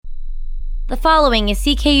The following is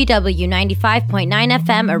CKUW 95.9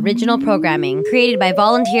 FM original programming created by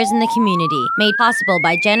volunteers in the community, made possible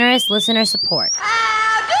by generous listener support.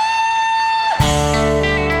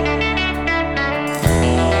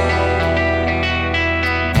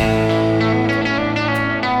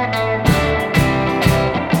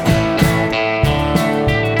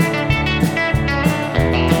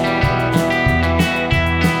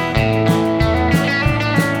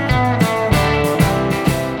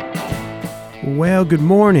 Well, good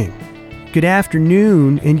morning, good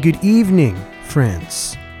afternoon, and good evening,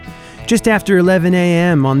 friends. Just after 11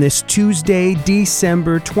 a.m. on this Tuesday,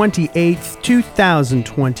 December 28th,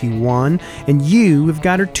 2021, and you have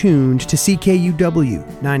got her tuned to CKUW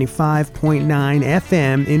 95.9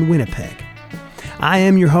 FM in Winnipeg. I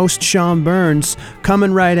am your host, Sean Burns,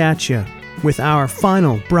 coming right at you with our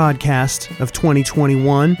final broadcast of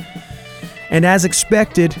 2021. And as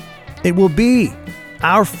expected, it will be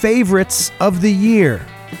our favorites of the year.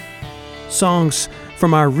 Songs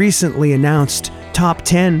from our recently announced top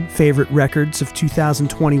 10 favorite records of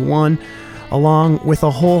 2021, along with a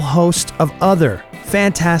whole host of other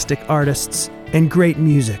fantastic artists and great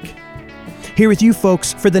music. Here with you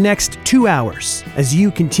folks for the next 2 hours as you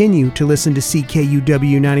continue to listen to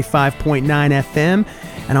CKUW 95.9 FM,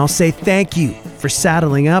 and I'll say thank you for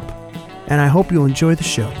saddling up, and I hope you'll enjoy the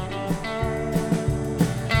show.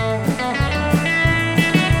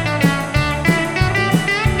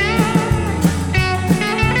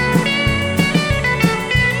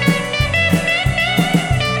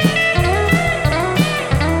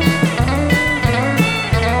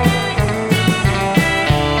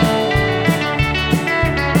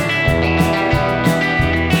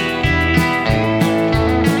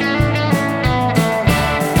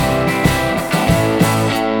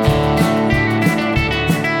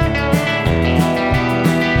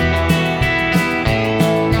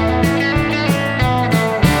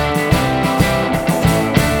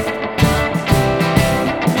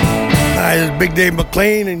 Big Dave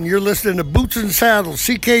McLean, and you're listening to Boots and Saddles,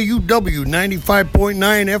 CKUW 95.9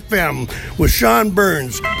 FM with Sean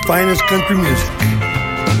Burns, finest country music.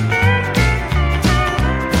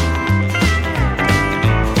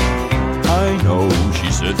 I know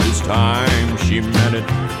she said this time she meant it.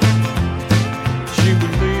 She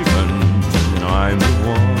was leaving, and I'm the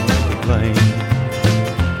one to blame.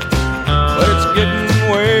 But it's getting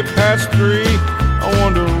way past 3. I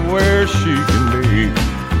wonder where she can be.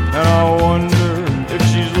 And I wonder if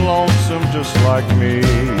she's lonesome just like me.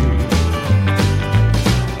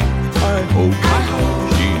 I hope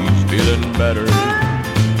she's feeling better,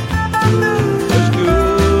 as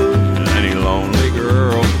good as any lonely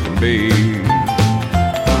girl can be.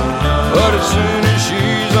 But as soon as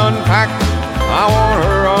she's unpacked, I want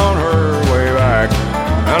her on her way back.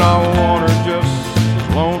 And I want her just as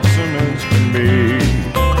lonesome as can be.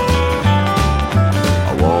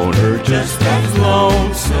 I want her just as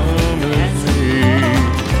lonesome as me.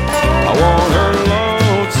 I want her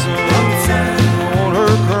lonesome, I want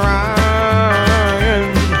her crying,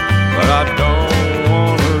 but I don't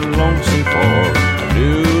want her lonesome for a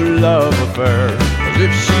new love affair. 'Cause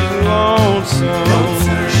if she's lonesome,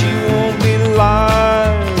 she won't be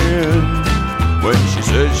lying when she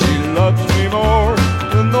says she loves me more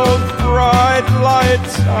than those bright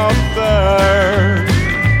lights out there.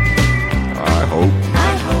 I hope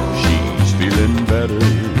she's feeling better,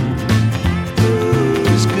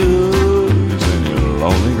 as good as any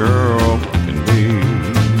lonely girl can be.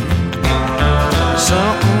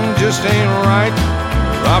 Something just ain't right.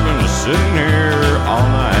 I've been sitting here all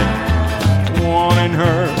night, wanting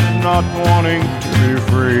her, not wanting to be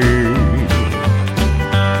free.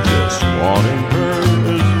 Just wanting her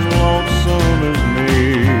as lonesome as me.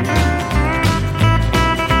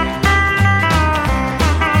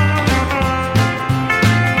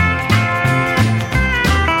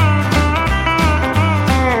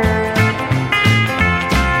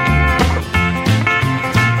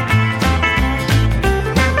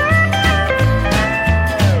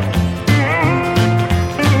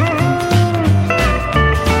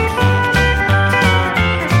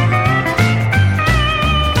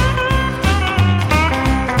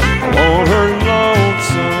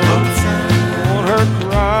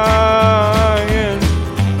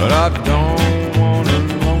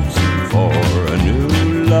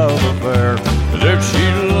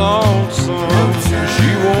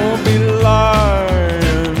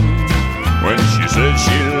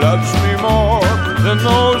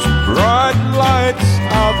 Those bright lights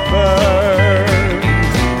out there.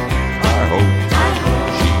 I hope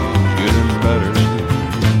she's getting better,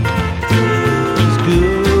 as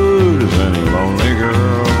good as any lonely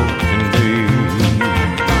girl can be.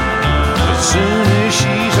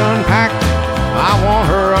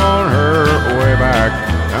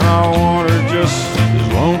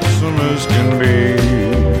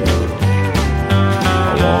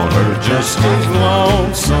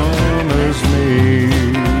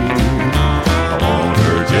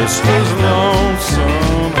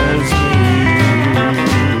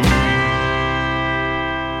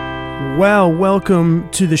 Well, welcome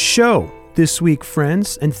to the show this week,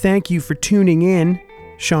 friends, and thank you for tuning in.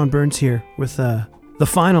 Sean Burns here with the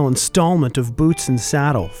final installment of Boots and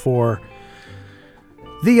Saddle for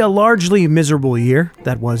the largely miserable year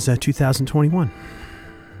that was 2021.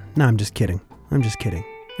 No, I'm just kidding.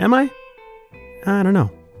 Am I? I don't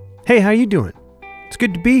know. Hey, how you doing? It's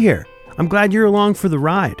good to be here. I'm glad you're along for the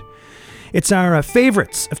ride. It's our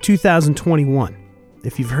favorites of 2021.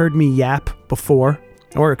 If you've heard me yap before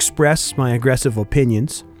or express my aggressive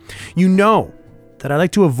opinions, you know that I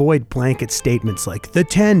like to avoid blanket statements like the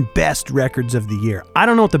 10 best records of the year. I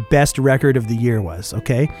don't know what the best record of the year was,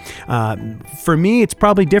 okay? For me, it's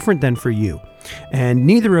probably different than for you. And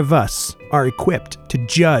neither of us are equipped to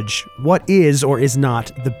judge what is or is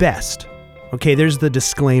not the best. Okay, there's the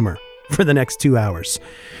disclaimer for the next 2 hours.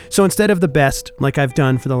 So instead of the best, like I've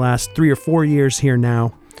done for the last 3 or 4 years here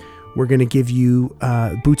now, we're going to give you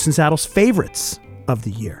Boots and Saddle's favorites of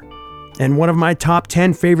the year. And one of my top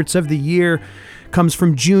 10 favorites of the year comes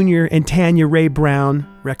from Junior and Tanya Ray Brown,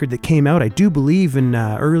 record that came out, I do believe, in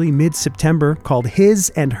early mid-September, called His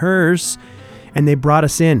and Hers. And they brought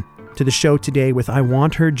us in to the show today with I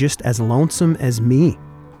Want Her Just As Lonesome As Me.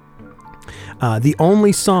 The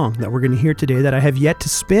only song that we're going to hear today that I have yet to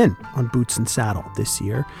spin on Boots and Saddle this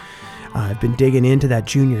year. I've been digging into that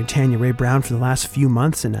Junior and Tanya Ray Brown for the last few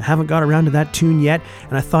months, and I haven't got around to that tune yet.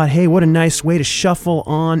 And I thought, hey, what a nice way to shuffle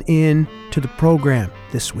on in to the program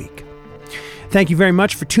this week. Thank you very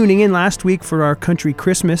much for tuning in last week for our Country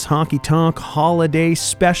Christmas Honky Tonk Holiday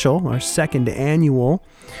Special, our second annual.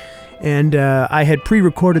 And I had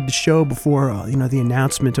pre-recorded the show before, the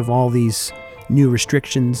announcement of all these new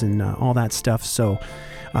restrictions and all that stuff. So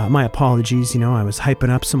my apologies. I was hyping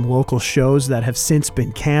up some local shows that have since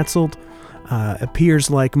been canceled. Appears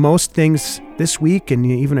like most things this week and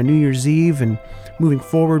even a New Year's Eve and moving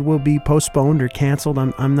forward will be postponed or canceled.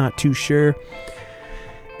 I'm not too sure.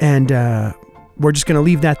 And we're just going to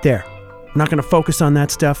leave that there. I'm not going to focus on that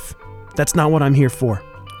stuff. That's not what I'm here for.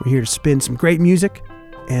 We're here to spin some great music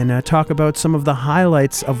and talk about some of the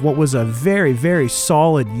highlights of what was a very, very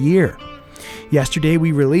solid year. Yesterday,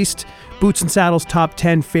 we released Boots and Saddle's top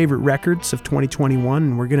 10 favorite records of 2021,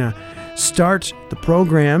 and we're going to start the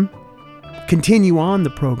program, continue on the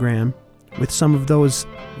program with some of those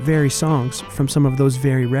very songs from some of those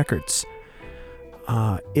very records.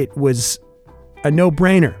 It was a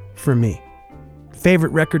no-brainer for me.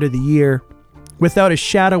 Favorite record of the year, without a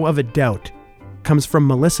shadow of a doubt, comes from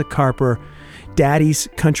Melissa Carper, Daddy's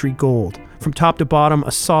Country Gold. From top to bottom,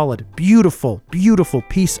 a solid, beautiful, beautiful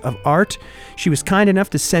piece of art. She was kind enough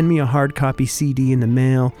to send me a hard copy CD in the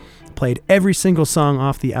mail. Played every single song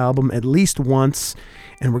off the album at least once.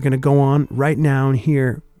 And we're going to go on right now and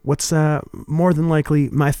hear what's more than likely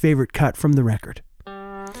my favorite cut from the record.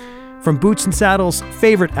 From Boots and Saddle's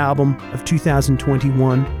favorite album of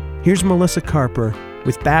 2021, here's Melissa Carper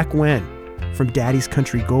with Back When from Daddy's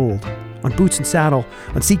Country Gold on Boots and Saddle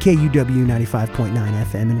on CKUW 95.9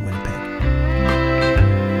 FM in Winnipeg.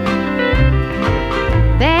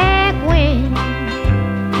 Back when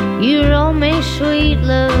you wrote me sweet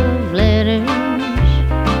love letters,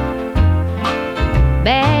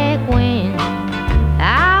 back when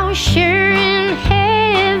I was sure in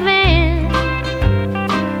heaven,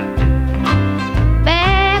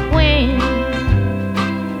 back when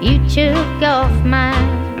you took off my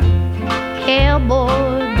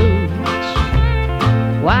cowboy boots,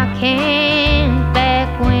 why can't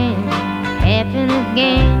back when happen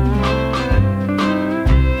again?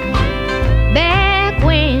 Back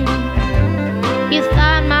when you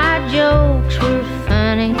thought my jokes were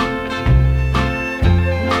funny,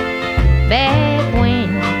 back when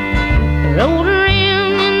I rolled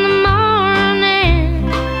around in the morning,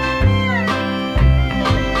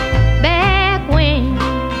 back when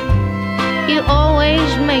you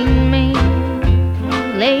always made me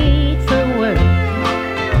late for work,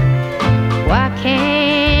 why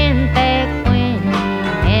can't back when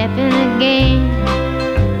happen again?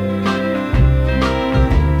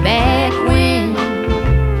 Back when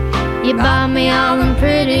you bought me all them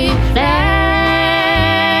pretty flowers,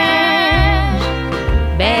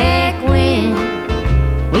 back when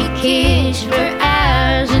we kissed for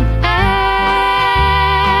hours and hours,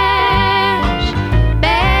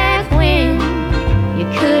 back when you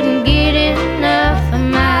couldn't get enough of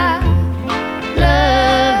my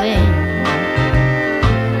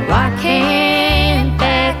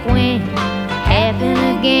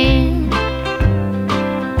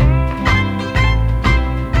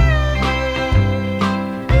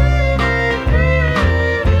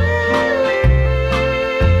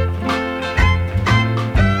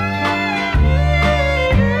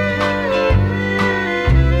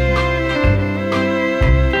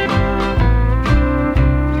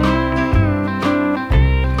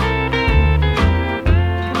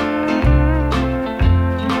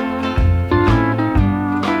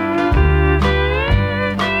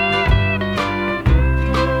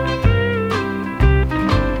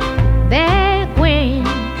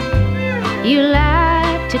You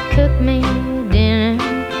like to cook me dinner.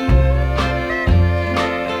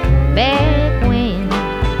 Back when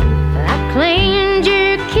I cleaned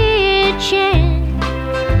your kitchen.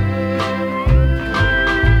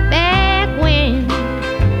 Back when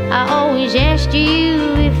I always asked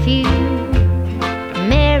you if you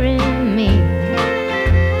marry me.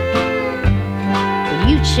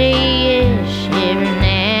 You'd say yes every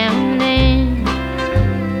now and then.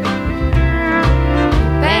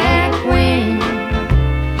 Back when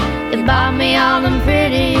you bought me all them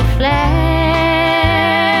pretty flowers.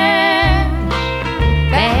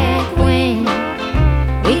 Back when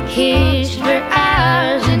we kissed for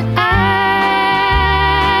hours and hours.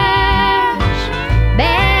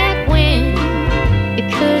 Back when you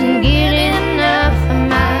couldn't get enough of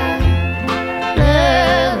my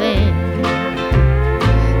loving.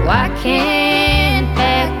 Why can't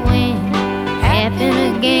back when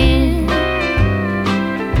happen again?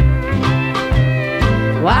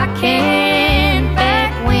 Why can't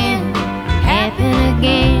back when happen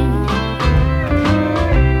again?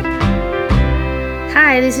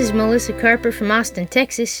 Hi, this is Melissa Carper from Austin,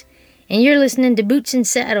 Texas, and you're listening to Boots and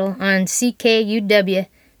Saddle on CKUW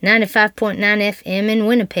 95.9 FM in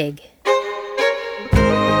Winnipeg.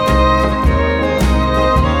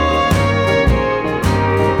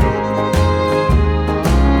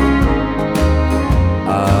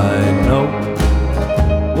 I know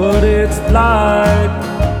what it's like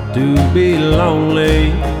to be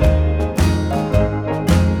lonely,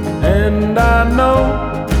 and I know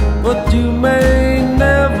what you may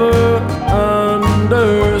never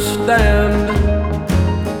understand.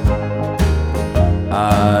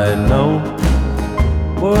 I know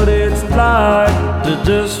what it's like to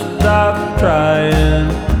just stop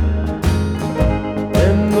trying,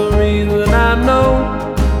 and the reason I know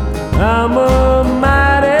I'm a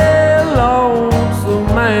mighty lonesome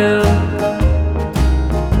man.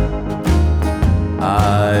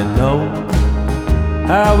 I know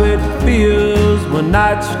how it feels when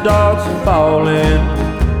night starts falling,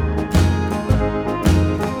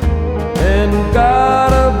 and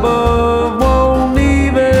God above won't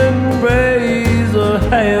even raise a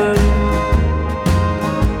hand.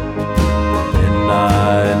 And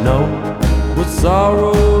I know what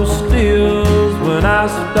sorrow steals when I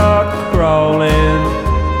start crawling,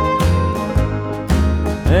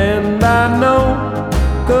 and I know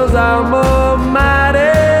 'cause I'm a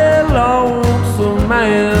mighty lonesome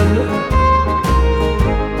man.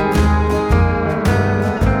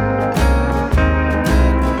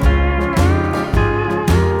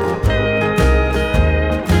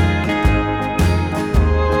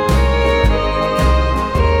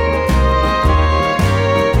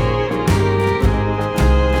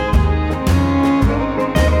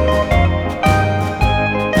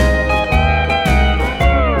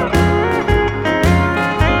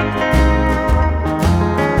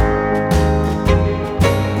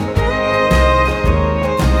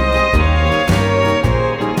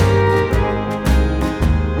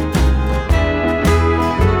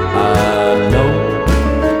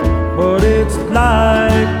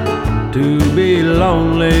 To be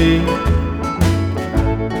lonely,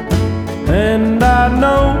 and I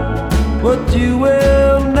know what you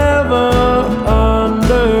will never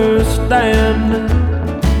understand.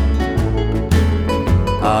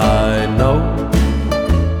 I know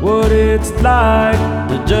what it's like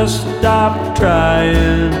to just stop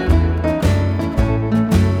trying,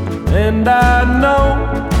 and I know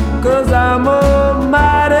 'cause I'm a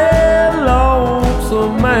mighty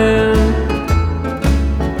lonesome man.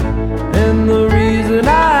 And the reason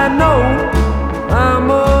I know I'm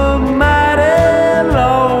a mighty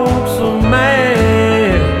lonesome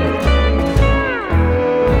man.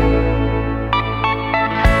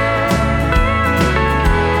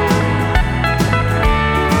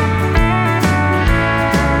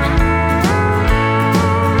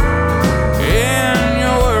 In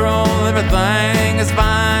your world, everything is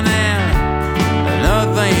fine and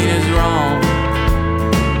nothing is wrong.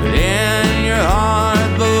 But in your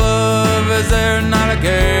heart, the love is there, not a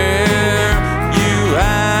care you have.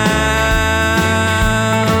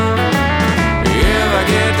 If I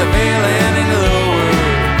get the feeling into the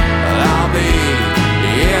world, I'll be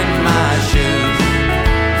in my shoes.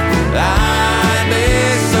 I'd be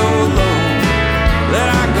so low that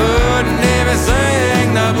I couldn't even sing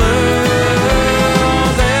the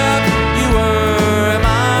blues. If you were in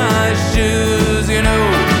my shoes, you know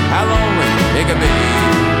how lonely it could be.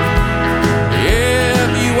 If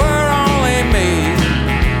you were only me,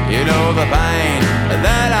 you know the pain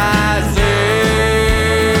that I see.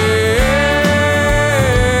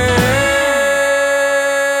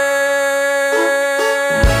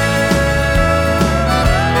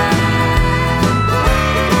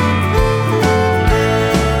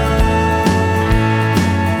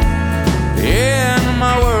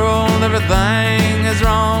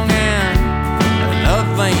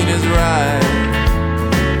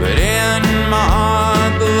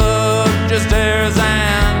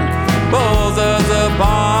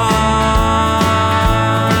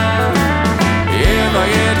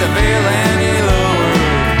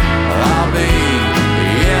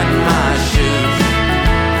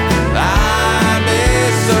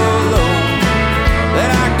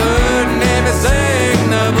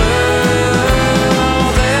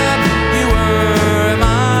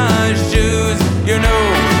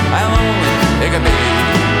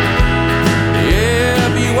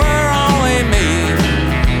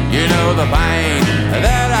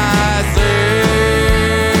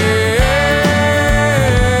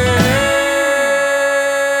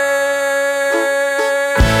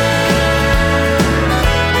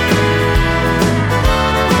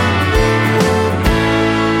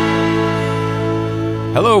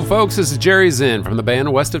 Hello, folks. This is Jerry Zinn from the band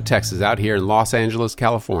West of Texas out here in Los Angeles,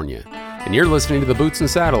 California. And you're listening to the Boots and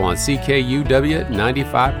Saddle on CKUW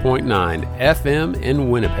 95.9 FM in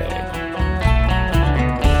Winnipeg.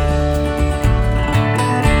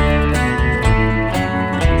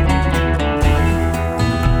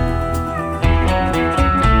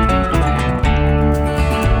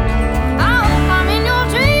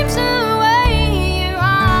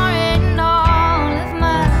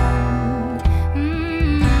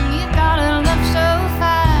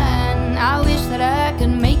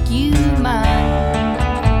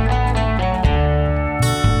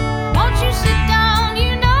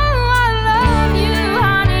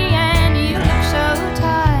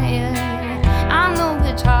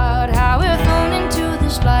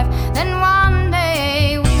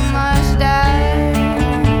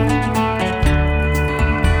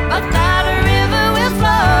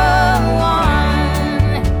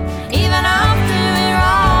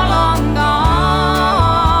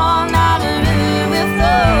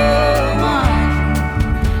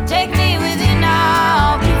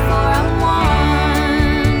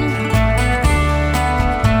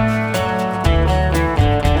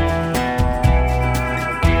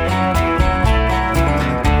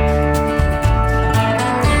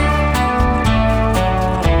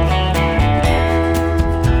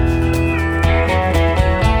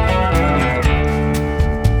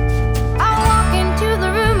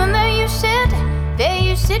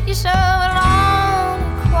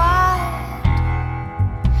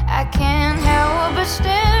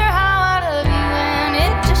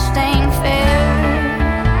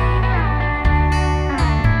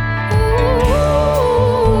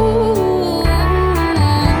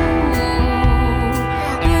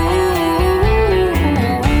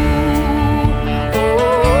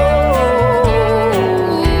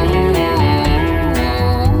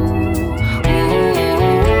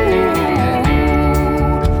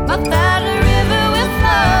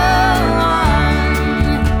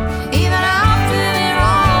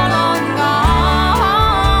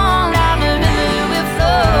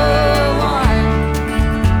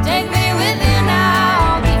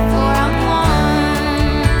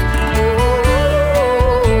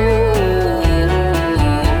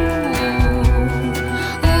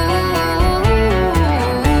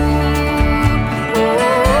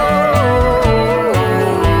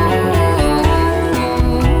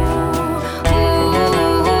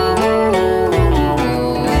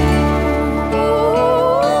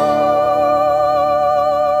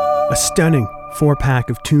 Stunning 4-pack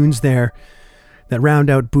of tunes there that round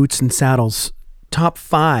out Boots and Saddle's top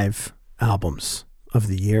 5 albums of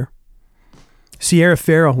the year. Sierra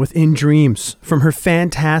Farrell with In Dreams from her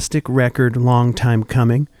fantastic record Long Time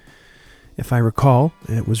Coming. If I recall,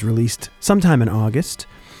 it was released sometime in August.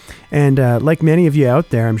 And like many of you out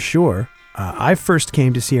there, I'm sure, I first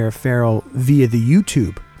came to Sierra Farrell via the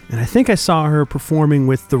YouTube. And I think I saw her performing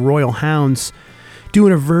with the Royal Hounds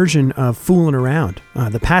doing a version of Foolin' Around,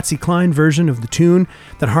 the Patsy Cline version of the tune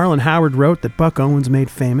that Harlan Howard wrote that Buck Owens made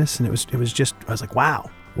famous, and it was just, I was like, wow,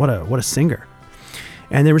 what a singer.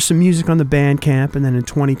 And there was some music on the Bandcamp, and then in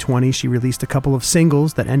 2020 she released a couple of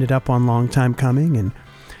singles that ended up on Long Time Coming,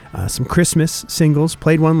 and some Christmas singles,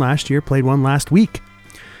 played one last year, played one last week.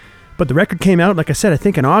 But the record came out, like I said, I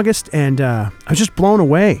think in August, and I was just blown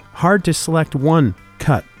away. Hard to select one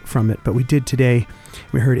cut from it, but we did today.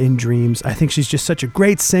 We heard In Dreams. I think she's just such a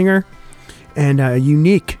great singer and a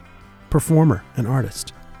unique performer and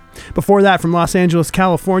artist. Before that, from Los Angeles,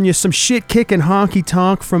 California, some shit-kicking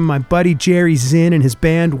honky-tonk from my buddy Jerry Zinn and his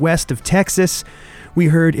band West of Texas. We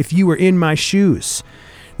heard If You Were In My Shoes.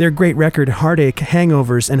 Their great record, Heartache,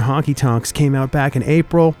 Hangovers, and Honky Tonks, came out back in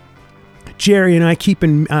April. Jerry and I keep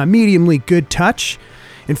in mediumly good touch.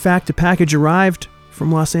 In fact, a package arrived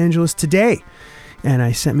from Los Angeles today. And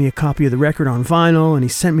I sent me a copy of the record on vinyl, and he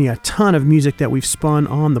sent me a ton of music that we've spun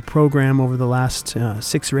on the program over the last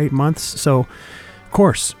 6 or 8 months. So, of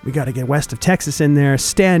course, we got to get West of Texas in there.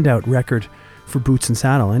 Standout record for Boots and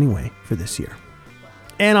Saddle anyway for this year.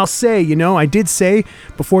 And I'll say, I did say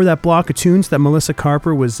before that block of tunes that Melissa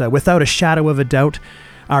Carper was, without a shadow of a doubt,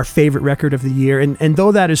 our favorite record of the year. And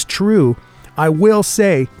though that is true, I will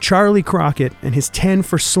say Charlie Crockett and his 10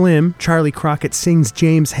 for Slim, Charlie Crockett Sings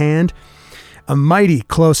James Hand, a mighty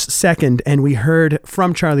close second, and we heard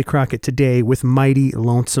from Charlie Crockett today with Mighty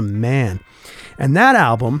Lonesome Man. And that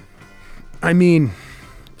album, I mean,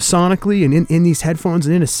 sonically and in these headphones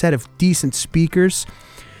and in a set of decent speakers,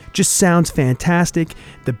 just sounds fantastic.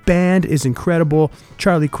 The band is incredible.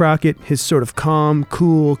 Charlie Crockett, his sort of calm,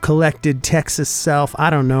 cool, collected Texas self,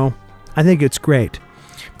 I don't know. I think it's great.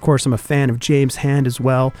 Of course, I'm a fan of James Hand as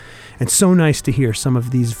well, and so nice to hear some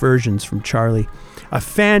of these versions from Charlie. A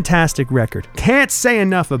fantastic record. Can't say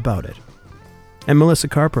enough about it. And Melissa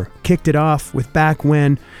Carper kicked it off with Back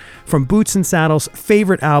When from Boots and Saddle's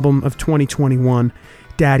favorite album of 2021,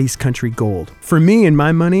 Daddy's Country Gold. For me and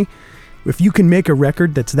my money, if you can make a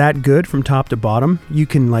record that's that good from top to bottom, you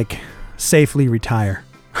can safely retire.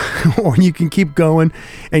 Or you can keep going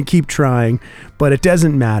and keep trying, but it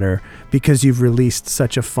doesn't matter because you've released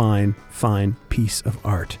such a fine, fine piece of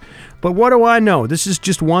art. But what do I know? This is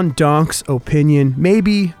just one donk's opinion.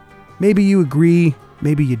 Maybe you agree,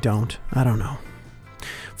 maybe you don't. I don't know.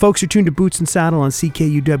 Folks, you're tuned to Boots and Saddle on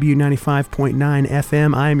CKUW 95.9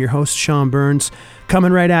 FM. I am your host, Sean Burns,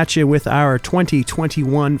 coming right at you with our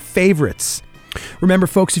 2021 favorites. Remember,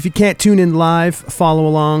 folks, if you can't tune in live, follow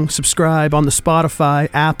along, subscribe on the Spotify,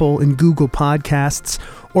 Apple, and Google podcasts,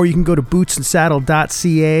 or you can go to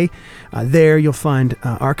bootsandsaddle.ca. There you'll find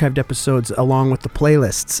archived episodes along with the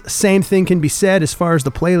playlists. Same thing can be said as far as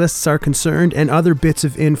the playlists are concerned and other bits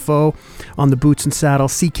of info on the Boots and Saddle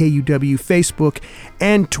CKUW Facebook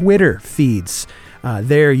and Twitter feeds.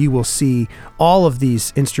 There you will see all of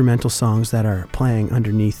these instrumental songs that are playing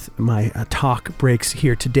underneath my talk breaks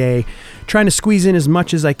here today. Trying to squeeze in as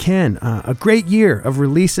much as I can. A great year of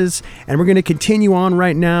releases, and we're going to continue on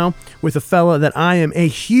right now with a fella that I am a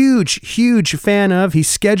huge, huge fan of. He's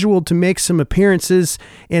scheduled to make some appearances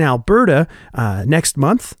in Alberta next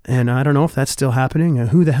month, and I don't know if that's still happening.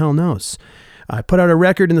 Who the hell knows? I put out a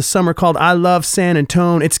record in the summer called I Love San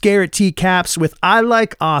Antone. It's Garrett T. Capps with I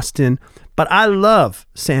Like Austin, but I love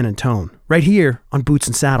San Antone, right here on Boots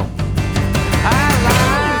and Saddle.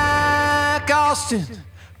 I like Austin,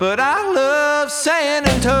 but I love San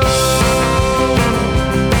Antone.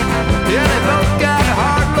 Yeah, they both got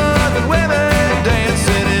hard-loving women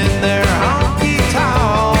dancing in their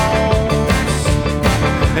honky-tonks.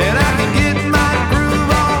 And I can get my groove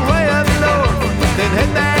on way up north, then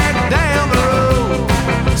head back down the road.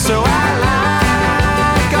 So I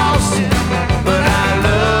like Austin, but I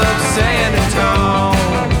love San Antone.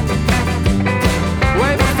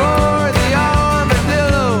 Way before the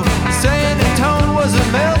armadillo, San Antone was a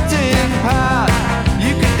melting pot.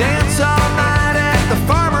 You could dance all night at the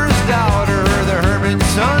farmer's daughter or the hermit's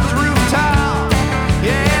son's rooftop.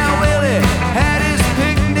 Yeah, Willie had his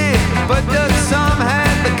picnic, but Doug Some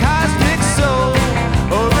had the cosmic soul.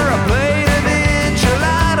 Over a plate of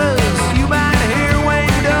enchiladas, you might hear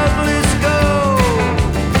Wayne Douglas go.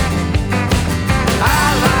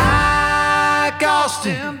 I like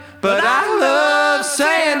Austin, but I love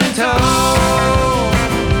San Antone.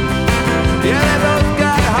 Yeah, they both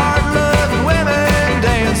got hard-loving women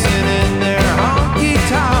dancing in their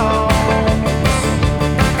honky-tonks.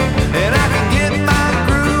 And I can get my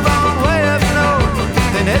groove on way up north,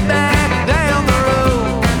 then head back down the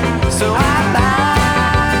road. So I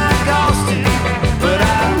like Austin, but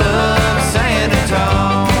I love San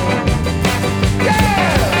Antone. Yeah!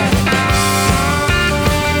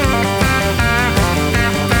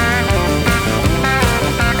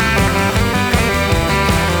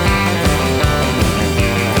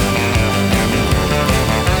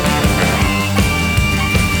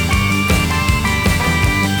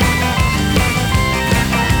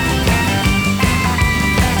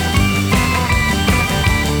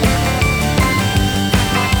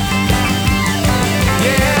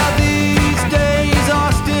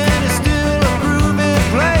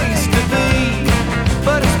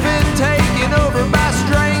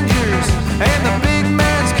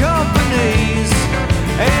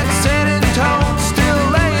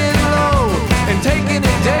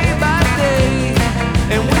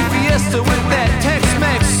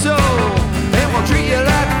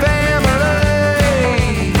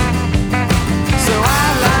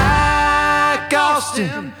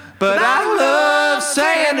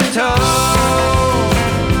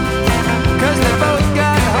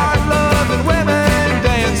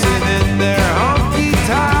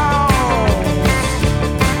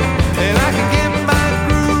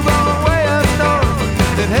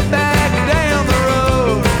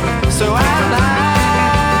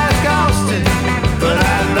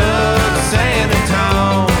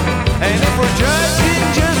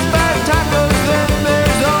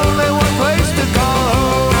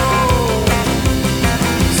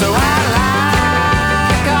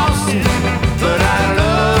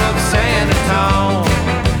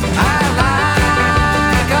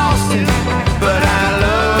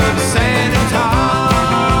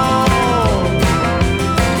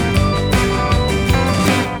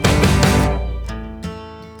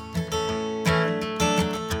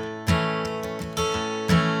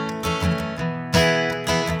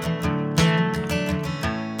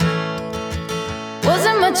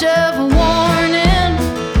 much of a warning.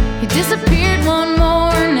 He disappeared one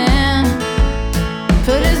morning,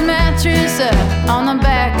 put his mattress up on the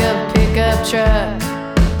back of a pickup truck.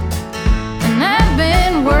 And I've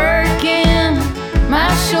been working, my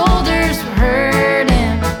shoulders were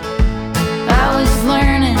hurting. I was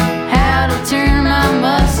learning how to turn my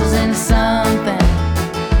muscles into something.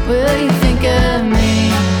 Will you think of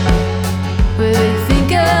me? Will you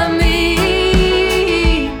think of me?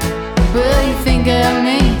 Will you think of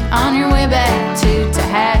me on your way back to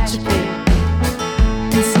Tehachapi?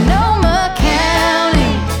 In Sonoma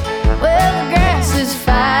County, well, the grass is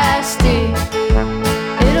feisty.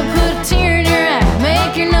 It'll put a tear in your eye,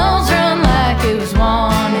 make your nose run like it was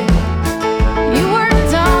wanted. You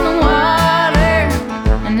worked on the water,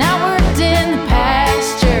 and I worked in the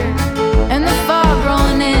pasture. And the fog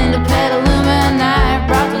rolling into Petaluma night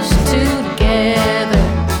brought those two together.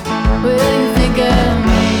 Will you think of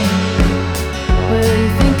me? Will you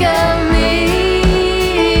think of me?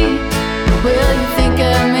 Will you think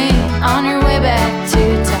of me on your way back to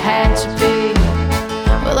Tehachapi?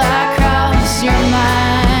 Will I cross your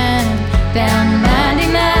mind down to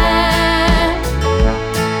 99?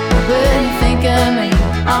 Will you think of me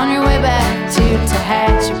on your way back to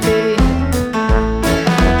Tehachapi?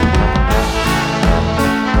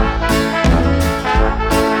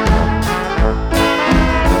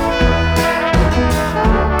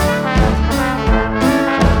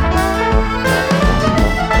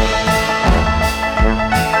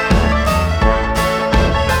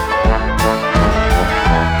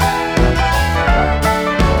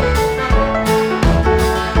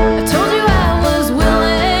 I told you I was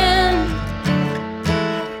willing,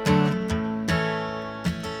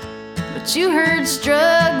 but you heard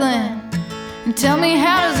struggling. And tell me,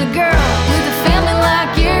 how does a girl with a family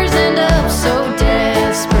like yours end up so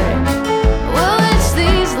desperate? Well, it's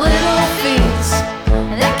these little feats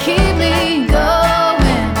that keep me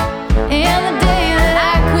going. And the day that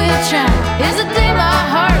I quit trying is the day my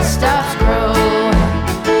heart stops growing.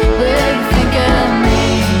 Will you think of me?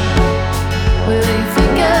 Will you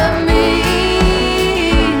think of me?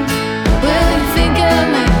 Will you think of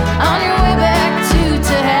me on your way back to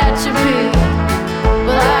Tehachapi?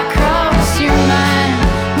 Will I cross your mind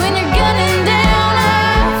when you're gunning down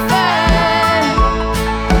I-5?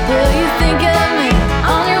 Will you think of me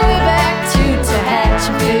on your way back to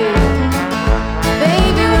Tehachapi?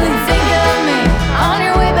 Baby, will you think of me on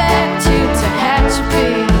your way back to Tehachapi?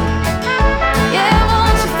 Yeah,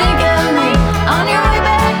 won't you think of me on your way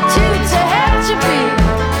back to Tehachapi?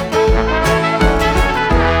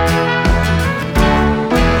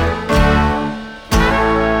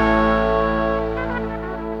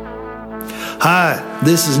 Hi,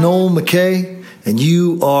 this is Noel McKay, and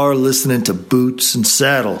you are listening to Boots and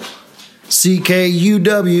Saddle.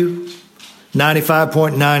 CKUW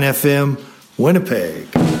 95.9 FM, Winnipeg.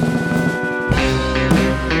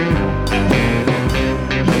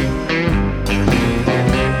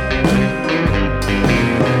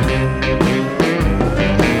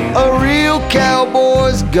 A real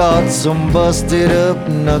cowboy's got some busted up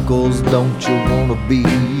knuckles. Don't you wanna be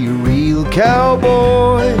a real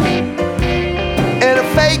cowboy? And a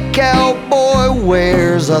fake cowboy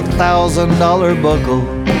wears $1,000 buckle.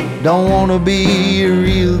 Don't wanna be a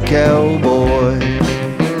real cowboy.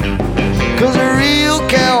 'Cause a real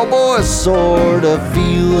cowboy sorta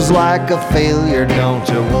feels like a failure. Don't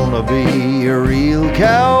you wanna be a real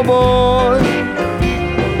cowboy?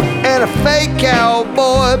 And a fake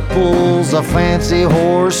cowboy pulls a fancy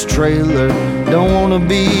horse trailer. Don't wanna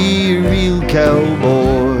be a real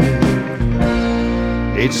cowboy.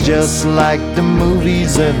 It's just like the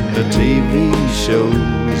movies and the TV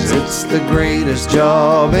shows. It's the greatest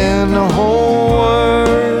job in the whole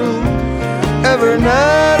world. Every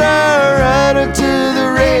night I ride into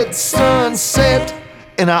the red sunset,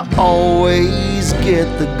 and I always get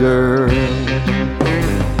the girl.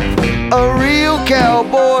 A real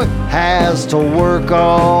cowboy has to work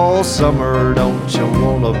all summer. Don't you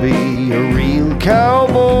wanna be a real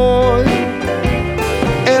cowboy?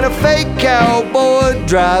 And a fake cowboy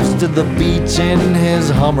drives to the beach in his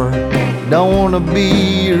Hummer. Don't wanna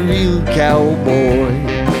be a real cowboy.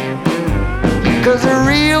 'Cause a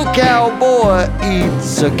real cowboy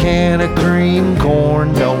eats a can of cream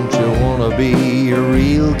corn. Don't you wanna be a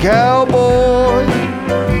real cowboy?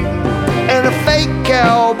 And a fake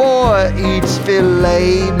cowboy eats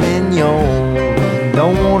filet mignon.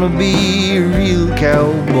 Don't wanna be a real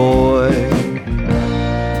cowboy.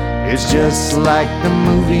 It's just like the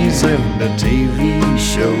movies and the TV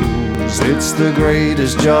shows. It's the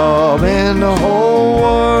greatest job in the whole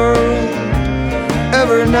world.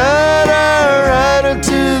 Every night I ride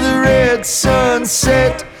into the red like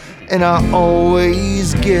sunset, and I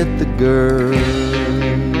always get the girl.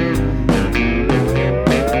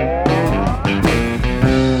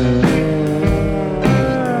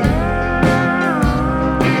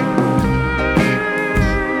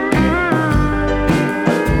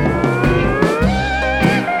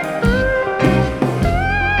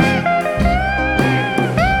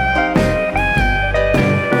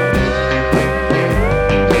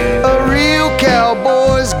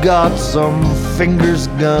 Got some fingers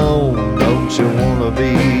gone. Don't you wanna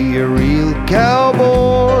be a real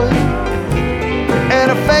cowboy? And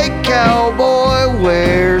a fake cowboy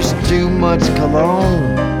wears too much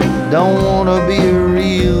cologne. Don't wanna be a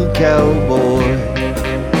real cowboy.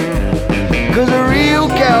 'Cause a real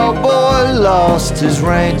cowboy lost his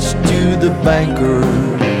ranch to the bankers.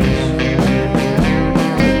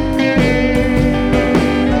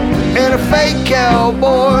 And a fake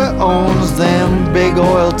cowboy owns them big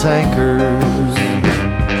oil tankers.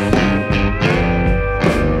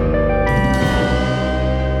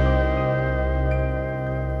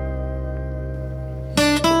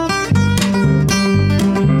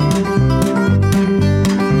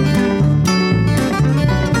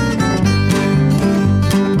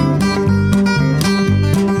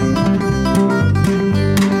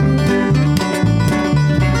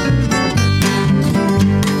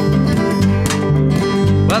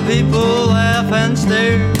 People laugh and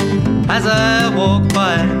stare as I walk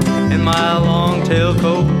by in my long tail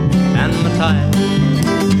coat and my tie.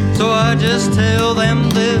 So I just tell them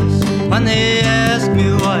this when they ask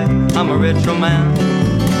me why. I'm a retro man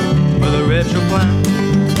with a retro plan.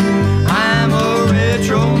 I'm a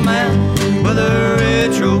retro man with a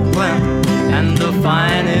retro plan and the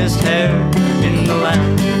finest hair in the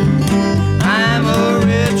land. I'm a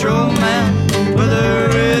retro man with a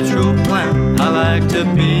retro plan. I like to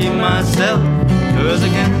be myself, 'cause I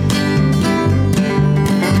can.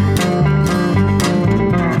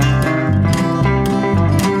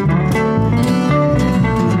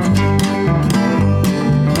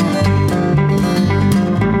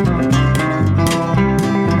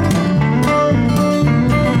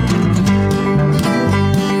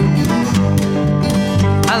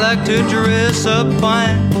 I like to dress up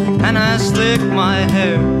fine and I slick my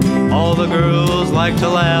hair. All the girls like to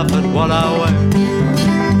laugh at what I wear,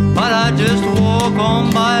 but I just walk on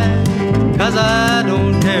by, 'cause I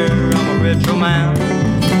don't care. I'm a retro man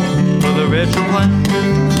with a retro plan.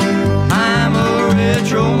 I'm a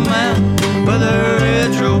retro man with a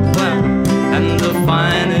retro plan and the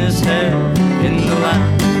finest hair in the land.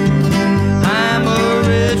 I'm a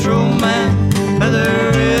retro man with a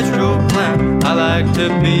retro plan. I like to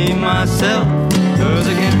be myself, 'cause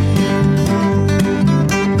I can.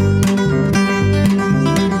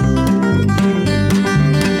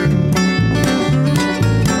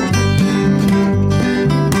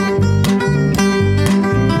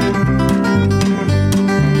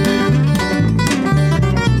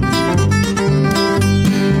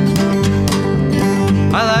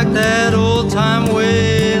 That old time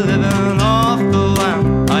way, living off the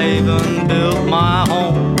land. I even built my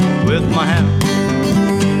home with my hand.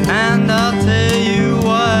 And I'll tell you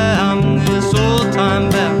why I'm this old time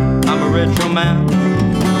band. I'm a retro man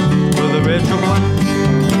with a retro plan.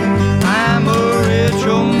 I'm a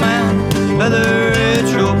retro man with a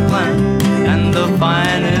retro plan and the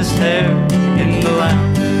finest hair in the land.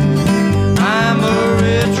 I'm a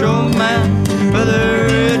retro man with a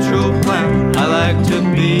retro plan. I like to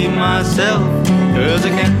be myself, 'cause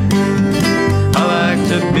I can. I like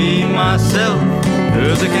to be myself,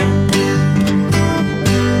 'cause I can.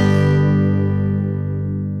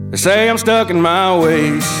 They say I'm stuck in my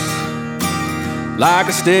ways, like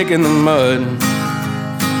a stick in the mud.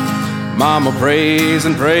 Mama prays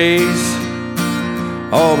and prays,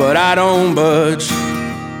 oh, but I don't budge.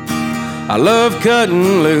 I love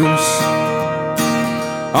cutting loose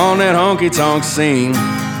on that honky-tonk scene,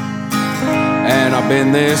 and I've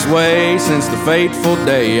been this way since the fateful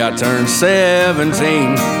day I turned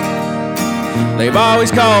 17. They've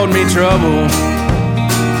always called me trouble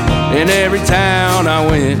in every town I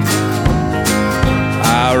went.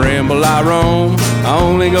 I ramble, I roam, I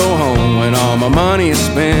only go home when all my money is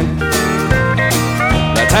spent.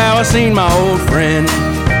 That's how I seen my old friend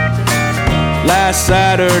last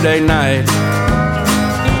Saturday night.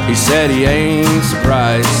 He said he ain't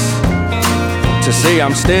surprised to see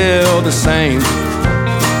I'm still the same.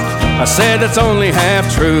 I said that's only half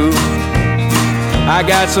true. I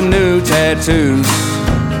got some new tattoos.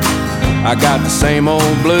 I got the same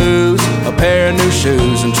old blues, a pair of new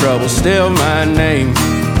shoes, and trouble's still my name.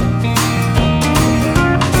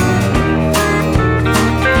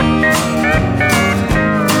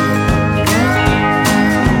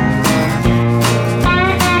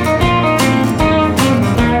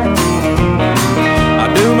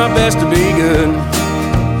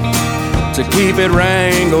 keep it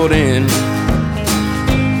wrangled in.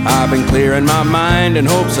 I've been clearing my mind in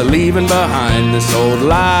hopes of leaving behind this old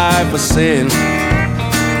life of sin.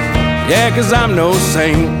 Yeah, 'cause I'm no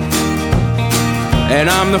saint, and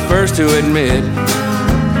I'm the first to admit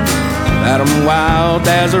that I'm wild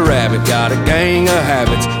as a rabbit, got a gang of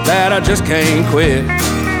habits that I just can't quit.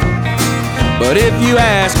 But if you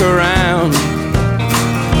ask around,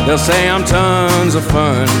 they'll say I'm tons of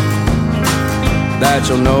fun. That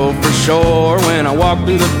you'll know for sure when I walk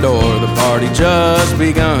through the door, the party just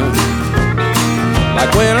begun.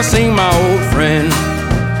 Like when I seen my old friend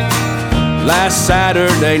last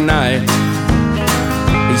Saturday night.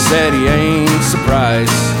 He said he ain't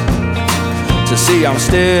surprised to see I'm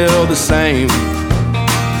still the same.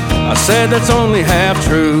 I said that's only half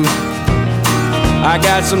true. I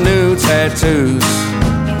got some new tattoos.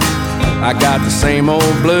 I got the same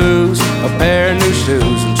old blues, a pair of new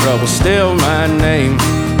shoes, and trouble's still my name.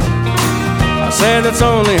 I said that's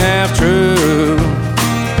only half true.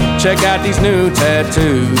 Check out these new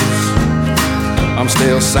tattoos. I'm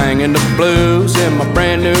still singing the blues in my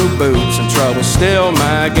brand new boots, and trouble's still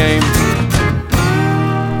my game.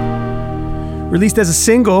 Released as a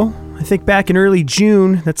single, I think back in early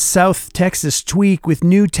June, that's South Texas Tweak with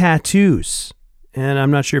New Tattoos. And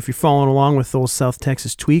I'm not sure if you're following along with old South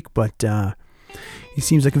Texas Tweak, but he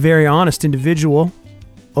seems like a very honest individual,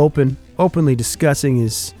 openly discussing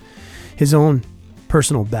his own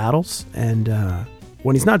personal battles. And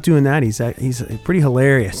when he's not doing that, he's pretty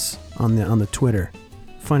hilarious on the Twitter.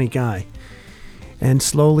 Funny guy. And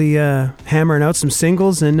slowly hammering out some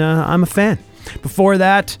singles, and I'm a fan. Before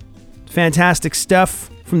that, fantastic stuff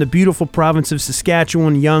from the beautiful province of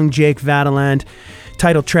Saskatchewan, young Jake Vataland.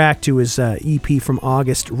 Title track to his EP from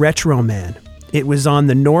August, Retro Man. It was on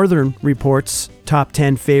the Northern Report's top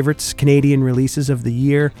 10 favorites, Canadian releases of the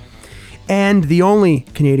year, and the only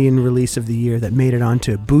Canadian release of the year that made it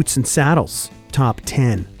onto Boots and Saddles' top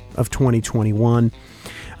 10 of 2021.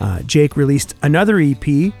 Jake released another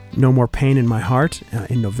EP, No More Pain in My Heart,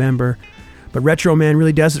 in November, but Retro Man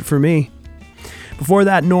really does it for me. Before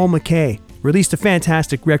that, Noel McKay released a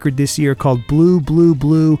fantastic record this year called Blue, Blue,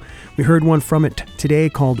 Blue. We heard one from it today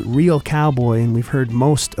called Real Cowboy, and we've heard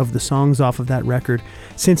most of the songs off of that record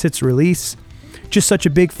since its release. Just such a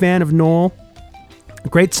big fan of Noel.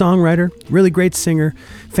 Great songwriter, really great singer,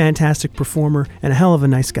 fantastic performer, and a hell of a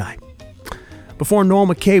nice guy. Before Noel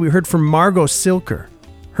McKay, we heard from Margot Silker.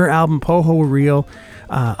 Her album Poho Real,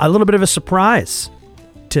 a little bit of a surprise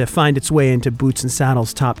to find its way into Boots and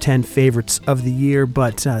Saddles' top 10 favorites of the year,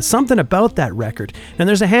 but something about that record. And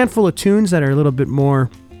there's a handful of tunes that are a little bit more,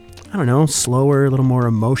 I don't know, slower, a little more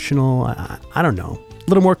emotional, I don't know, a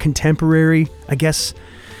little more contemporary. I guess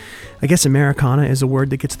Americana is a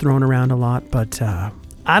word that gets thrown around a lot, but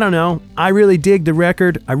I don't know. I really dig the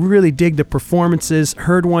record. I really dig the performances.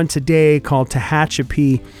 Heard one today called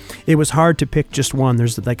Tehachapi. It was hard to pick just one.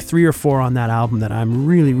 There's like 3 or 4 on that album that I'm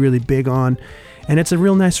really, really big on. And it's a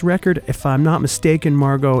real nice record. If I'm not mistaken,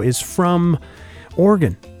 Margot is from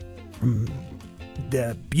Oregon, from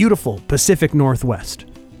the beautiful Pacific Northwest.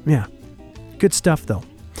 Yeah, good stuff though.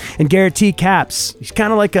 And Garrett T. Capps, he's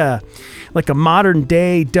kind of like a modern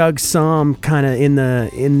day Doug Somm, kind of in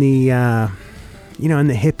the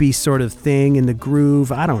hippie sort of thing, in the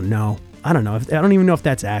groove. I don't know. I don't even know if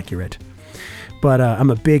that's accurate. But I'm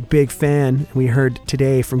a big fan. We heard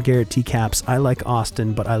today from Garrett T. Capps, I like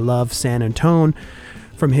Austin, but I love San Antone,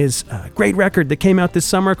 from his great record that came out this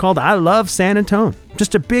summer called I Love San Antone.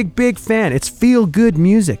 Just a big fan. It's feel-good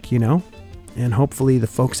music, you know? And hopefully the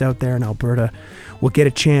folks out there in Alberta will get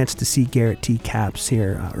a chance to see Garrett T. Capps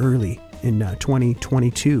here early in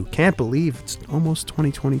 2022. Can't believe it's almost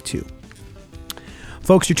 2022.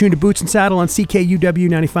 Folks, you're tuned to Boots and Saddle on CKUW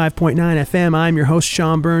 95.9 FM. I'm your host,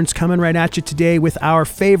 Sean Burns, coming right at you today with our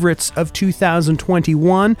favorites of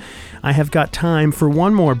 2021. I have got time for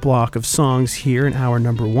one more block of songs here in hour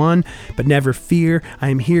number 1, but never fear, I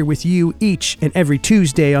am here with you each and every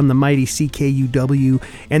Tuesday on the mighty CKUW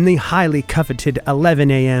and the highly coveted 11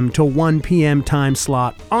 a.m. to 1 p.m. time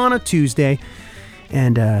slot on a Tuesday.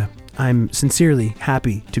 And I'm sincerely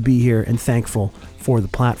happy to be here and thankful for the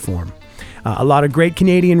platform. A lot of great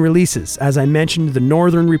Canadian releases. As I mentioned, the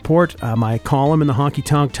Northern Report, my column in the Honky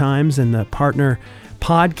Tonk Times, and the partner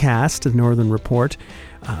podcast, the Northern Report.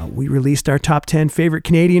 We released our top 10 favorite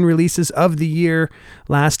Canadian releases of the year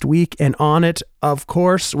last week, and on it, of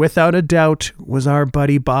course, without a doubt, was our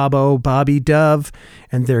buddy Bobby Dove,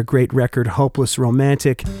 and their great record, Hopeless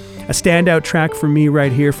Romantic. A standout track for me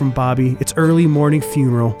right here from Bobby. It's Early Morning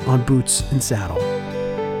Funeral on Boots and Saddle.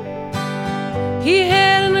 He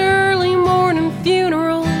had an early morning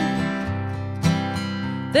funeral.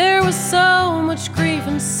 There was was so much grief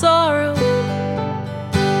and sorrow,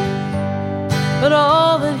 but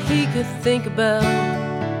all that he could think about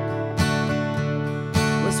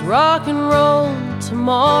was rock and roll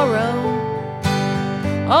tomorrow.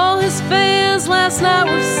 All his fans last night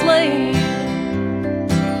were slain.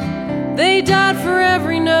 They died for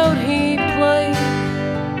every note he played.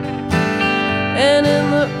 And in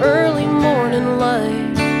the early morning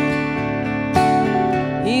light,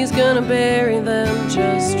 he's gonna bury them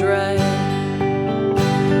just right.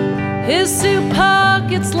 His suit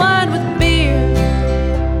pockets lined with beer.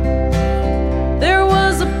 There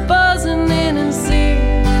was a buzzing in his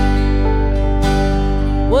ear.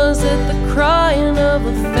 Was it the crying of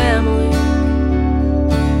a family,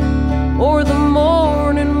 or the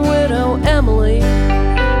mourning widow Emily?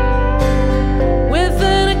 With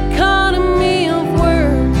an economy of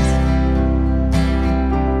words,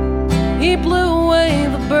 he blew away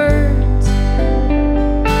the birds.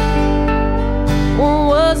 Or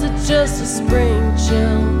was it just a spring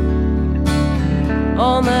chill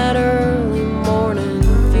on that early morning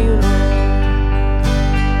funeral?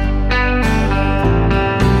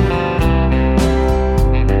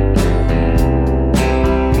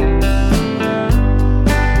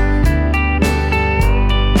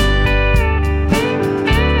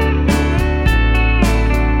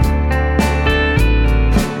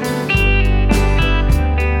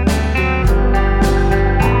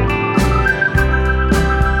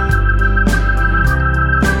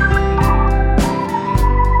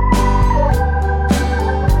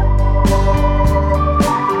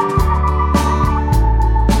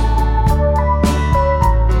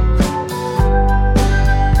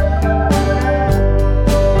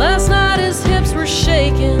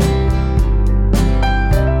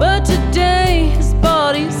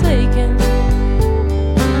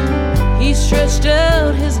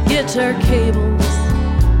 Guitar cables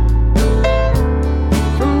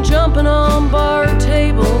from jumping on bar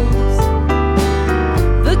tables.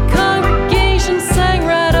 The congregation sang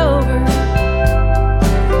right over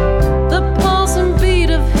the pulse and beat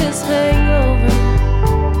of his hangover.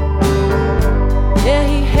 Yeah,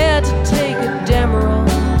 he had to take a Demerol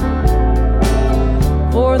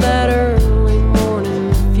for that early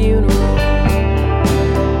morning funeral.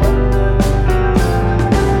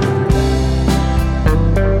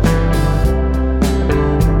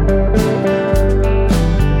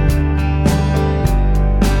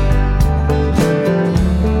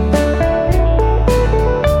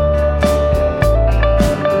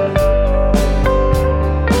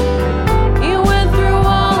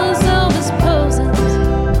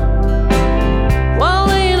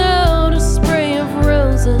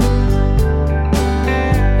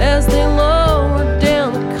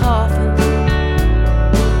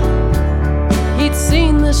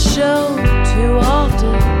 Show too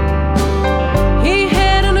often. He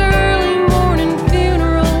had an early morning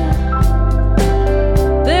funeral.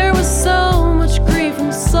 There was so much grief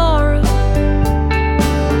and sorrow,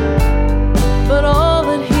 but all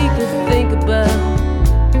that he could think about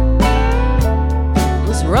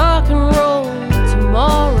was rock and roll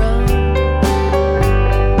tomorrow.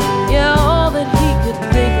 Yeah, all that he could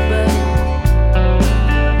think about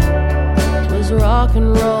was rock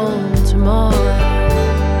and roll tomorrow.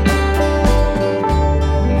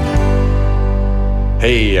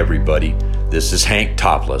 Hey everybody, this is Hank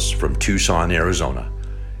Topless from Tucson, Arizona,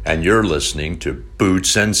 and you're listening to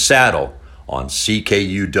Boots and Saddle on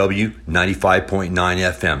CKUW 95.9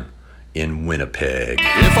 FM in Winnipeg.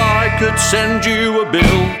 If I could send you a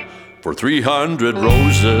bill for 300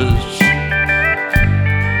 roses,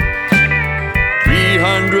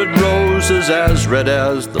 300 roses as red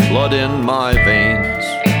as the blood in my veins,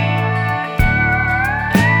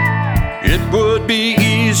 it would be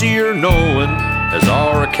easier knowing as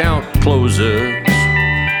our account closes.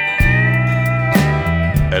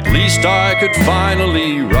 At least I could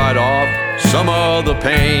finally write off some of the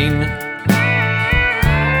pain.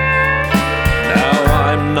 Now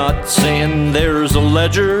I'm not saying there's a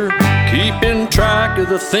ledger keeping track of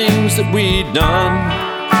the things that we'd done,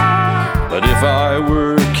 but if I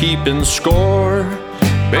were keeping score,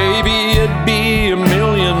 baby, it'd be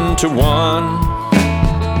 1,000,000-1.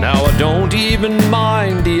 Now I don't even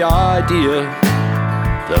mind the idea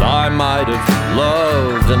that I might have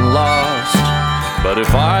loved and lost, but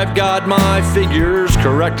if I've got my figures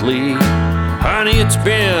correctly, honey, it's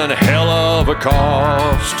been a hell of a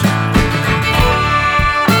cost.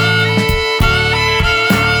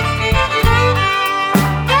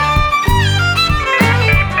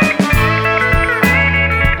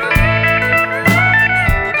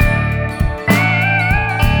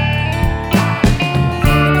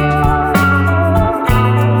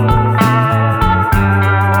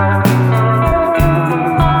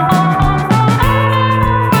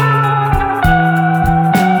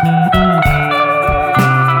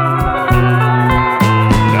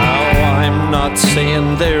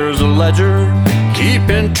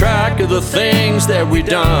 track of the things that we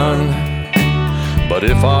done. But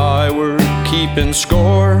if I were keeping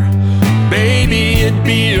score, baby, it'd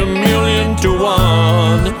be 1,000,000 to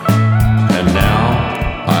 1. And now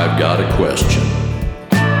I've got a question.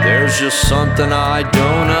 There's just something I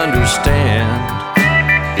don't understand.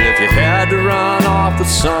 If you had to run off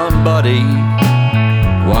with somebody,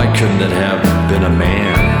 why couldn't it have been a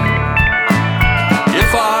man?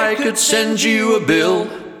 If I could send you a bill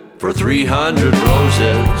for 300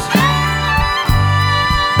 roses,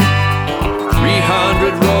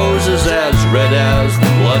 300 roses as red as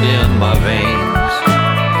the blood in my veins,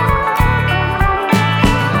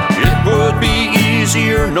 it would be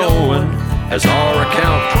easier knowing as our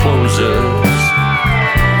account closes.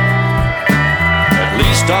 At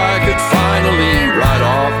least I could finally write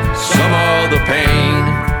off some of the pain.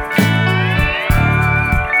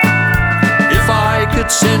 If I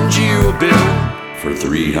could send you a bill for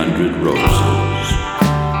 300 roses,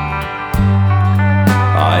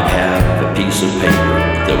 I'd have a piece of paper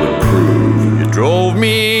that would prove you drove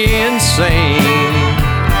me insane.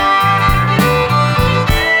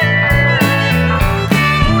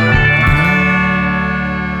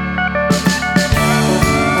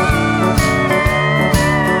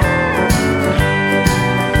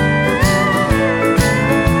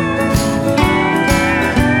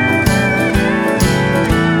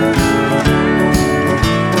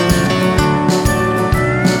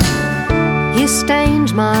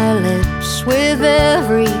 Stained my lips with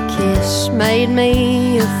every kiss, made me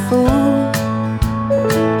a fool.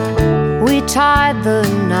 We tied the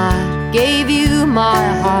knot, gave you my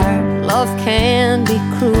heart. Love can be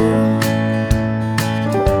cruel.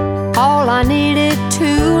 All I needed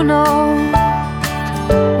to know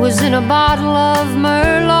was in a bottle of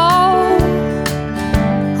Merlot.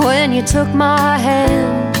 When you took my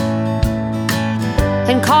hand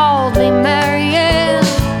and called me Marianne,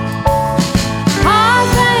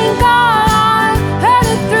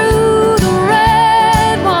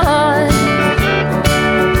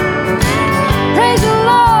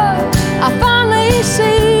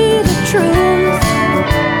 see the truth.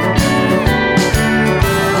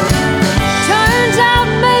 Turns out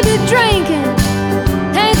maybe drinking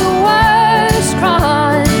ain't the worst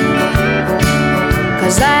crime,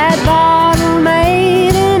 'cause that bottle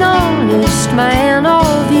made an honest man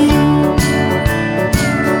of you.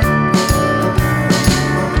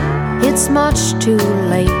 It's much too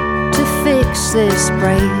late to fix this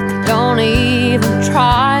break, don't even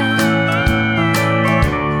try.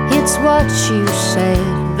 It's what you said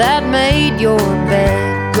that made your bed.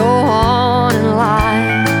 Go on and lie.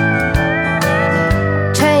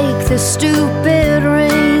 Take the stupid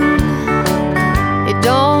ring, it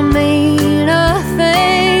don't mean a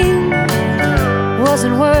thing.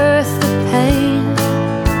 Wasn't worth the pain.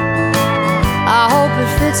 I hope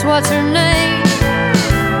it fits what's her name.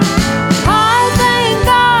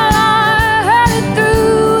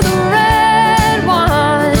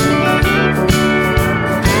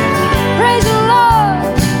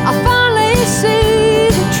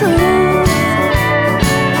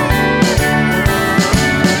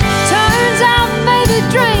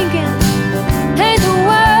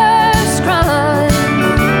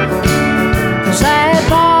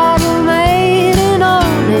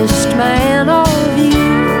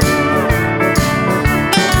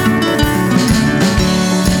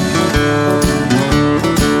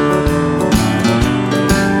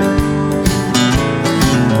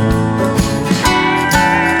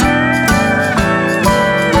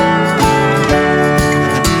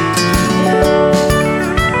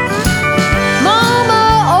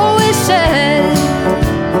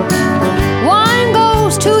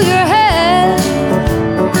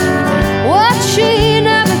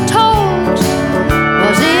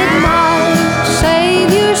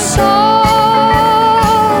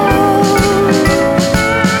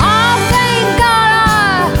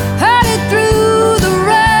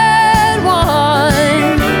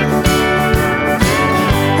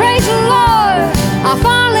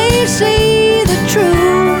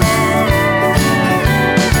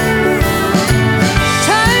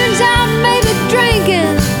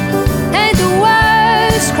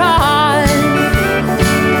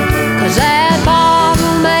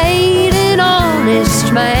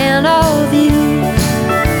 Man of you.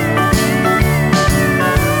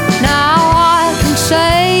 Now I can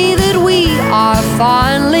say that we are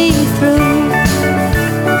finally through,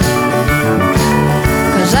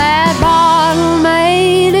 'cause that bottle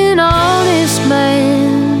made an honest man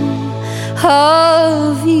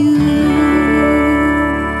of you.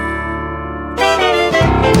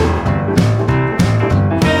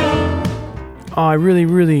 Oh, I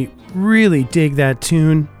really dig that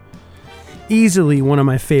tune. Easily one of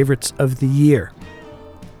my favorites of the year.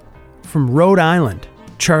 From Rhode Island,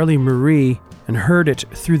 Charlie Marie, and Heard It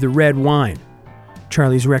Through the Red Wine.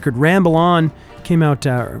 Charlie's record Ramble On came out,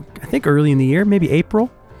 I think, early in the year, maybe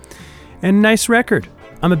April. And nice record.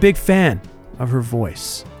 I'm a big fan of her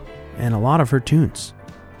voice and a lot of her tunes.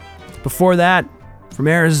 Before that, from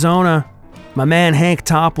Arizona, my man Hank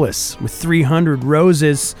Topless with 300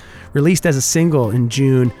 Roses, released as a single in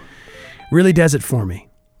June, really does it for me.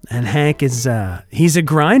 And Hank is, he's a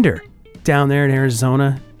grinder down there in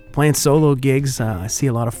Arizona, playing solo gigs. I see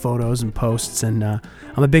a lot of photos and posts, and I'm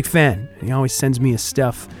a big fan. He always sends me his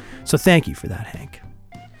stuff. So thank you for that, Hank.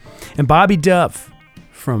 And Bobby Dove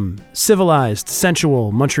from civilized,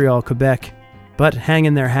 sensual Montreal, Quebec, but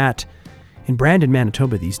hanging their hat in Brandon,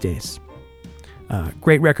 Manitoba these days.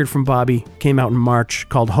 Great record from Bobby, came out in March,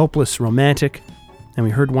 called Hopeless Romantic, and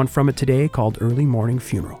we heard one from it today called Early Morning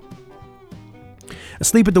Funeral.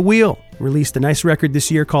 Asleep at the Wheel released a nice record this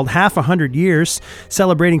year called Half 100 Years,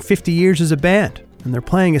 celebrating 50 years as a band. And they're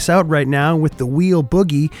playing us out right now with the Wheel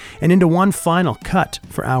Boogie and into one final cut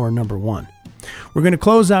for hour number 1. We're going to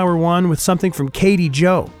close hour 1 with something from Katie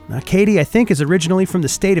Joe. Now, Katie, I think, is originally from the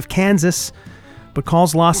state of Kansas, but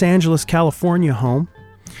calls Los Angeles, California home,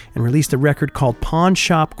 and released a record called Pawn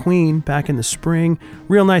Shop Queen back in the spring.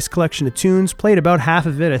 Real nice collection of tunes. Played about half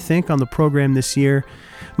of it, I think, on the program this year.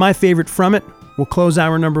 My favorite from it will close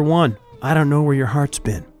hour number 1. I Don't Know Where Your Heart's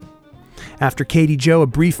Been. After Katie Joe, a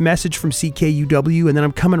brief message from CKUW, and then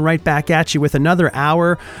I'm coming right back at you with another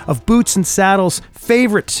hour of Boots and Saddles'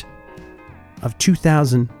 favorite of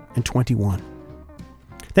 2021.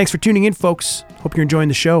 Thanks for tuning in, folks. Hope you're enjoying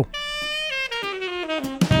the show.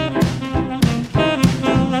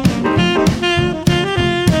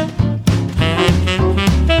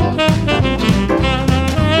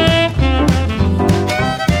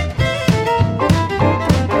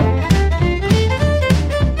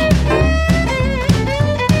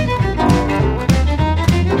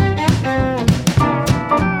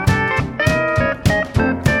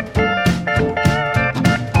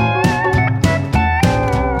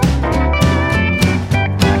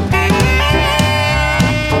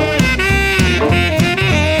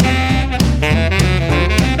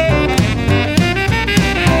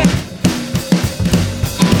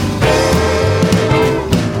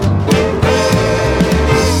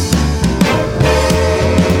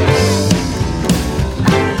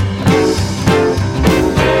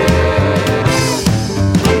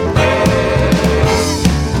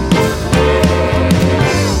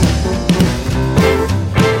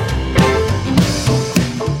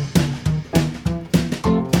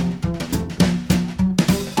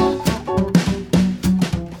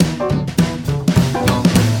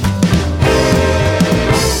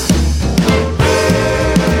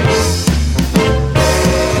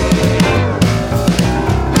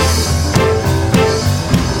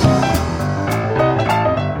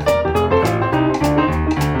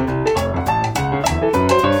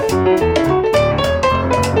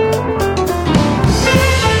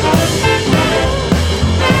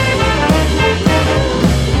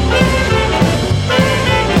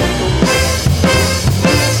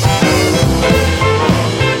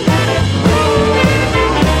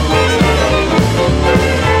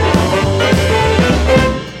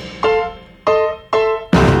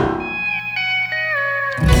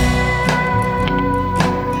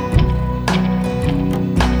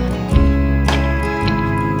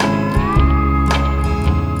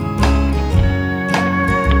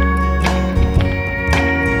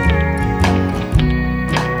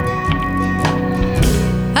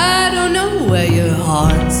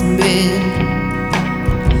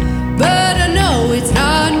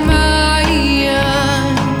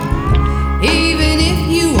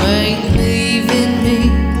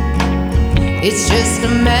 It's just a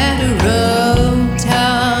matter of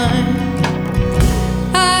time.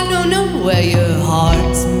 I don't know where your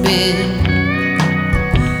heart's been,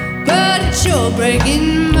 but it's sure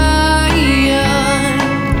breaking mine.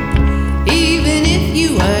 Even if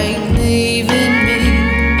you ain't leaving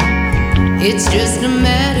me, it's just a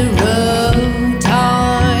matter of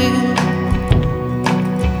time.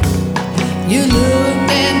 You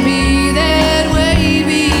looked at me that way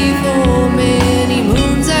before many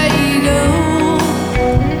moons ago.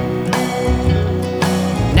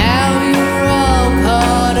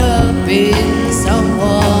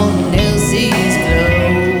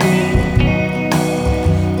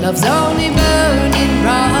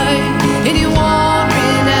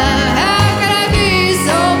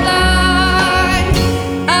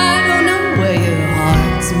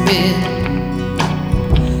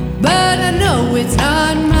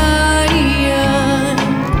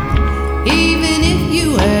 even if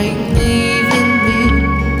you ain't leaving me.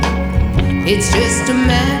 It's just a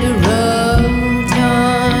matter of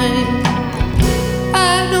time.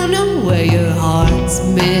 I don't know where your heart's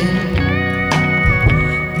been,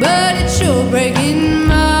 but it's sure breaking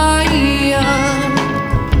my heart.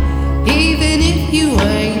 Even if you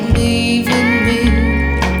ain't leaving me,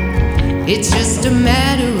 it's just a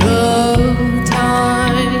matter of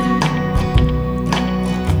time.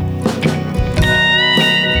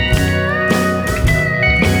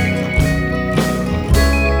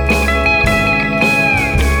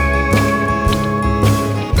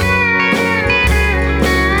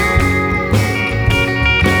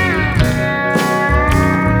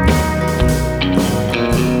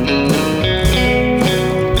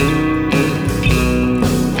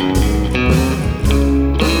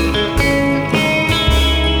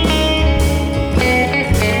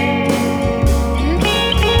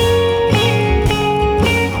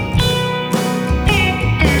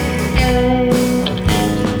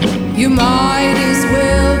 You might as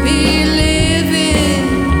well be living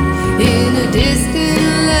in a distant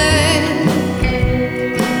land,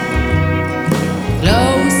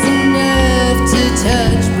 close enough to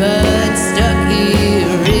touch but stuck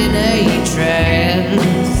here in a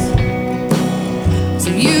trance. So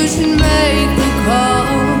you should make the call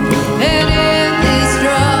and end this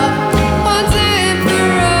drop once and for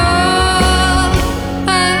all.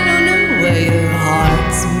 I don't know where your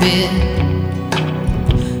heart's been,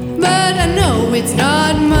 but I know it's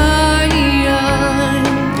not mine.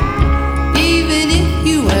 Even if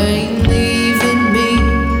you ain't leaving me,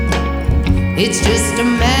 it's just a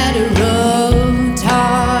matter of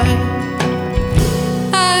time.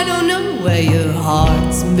 I don't know where your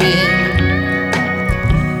heart's been,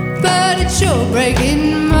 but it's sure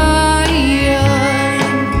breaking my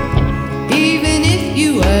heart. Even if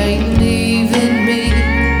you ain't leaving me,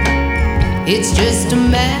 it's just a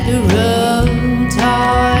matter of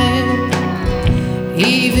time.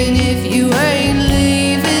 Even if you ain't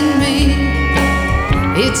leaving me,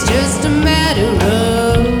 it's just a matter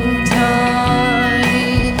of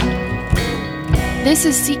time. This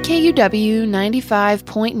is CKUW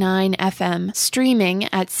 95.9 FM, streaming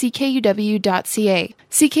at ckuw.ca.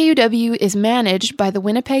 CKUW is managed by the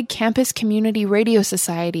Winnipeg Campus Community Radio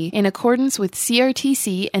Society in accordance with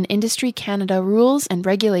CRTC and Industry Canada rules and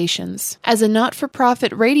regulations. As a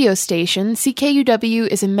not-for-profit radio station, CKUW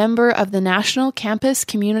is a member of the National Campus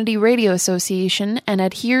Community Radio Association and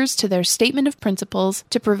adheres to their statement of principles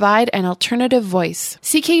to provide an alternative voice.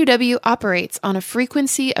 CKUW operates on a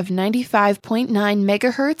frequency of 95.9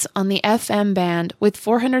 megahertz on the FM band with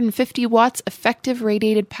 450 watts effective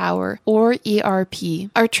radiated power, or ERP.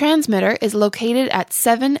 Our transmitter is located at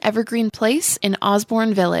 7 Evergreen Place in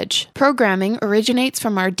Osborne Village. Programming originates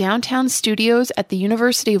from our downtown studios at the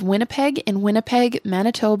University of Winnipeg in Winnipeg,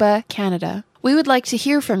 Manitoba, Canada. We would like to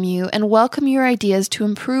hear from you and welcome your ideas to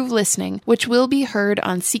improve listening, which will be heard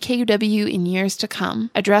on CKUW in years to come.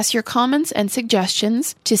 Address your comments and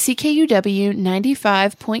suggestions to CKUW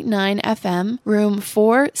 95.9 FM, room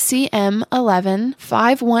 4CM11,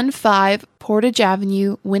 515 Portage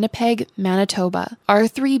Avenue, Winnipeg, Manitoba,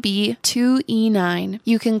 R3B 2E9.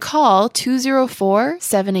 You can call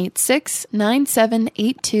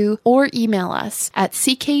 204-786-9782 or email us at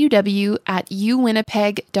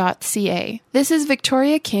ckuw@uwinnipeg.ca. This is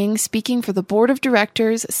Victoria King speaking for the Board of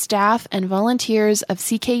Directors, staff, and volunteers of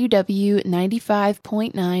CKUW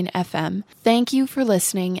 95.9 FM. Thank you for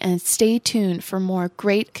listening and stay tuned for more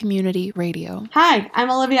great community radio. Hi, I'm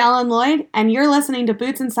Olivia Ellen Lloyd, and you're listening to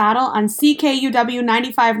Boots and Saddle on CKUW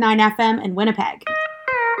 95.9 FM in Winnipeg.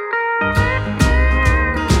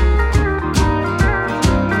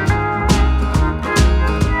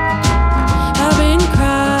 I've been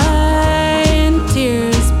crying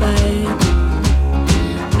tears, but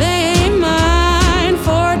they ain't mine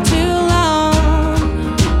for too long,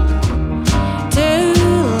 too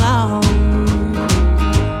long.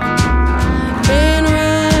 Been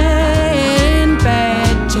writing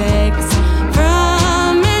bad checks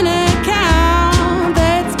from an account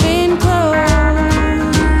that's been closed.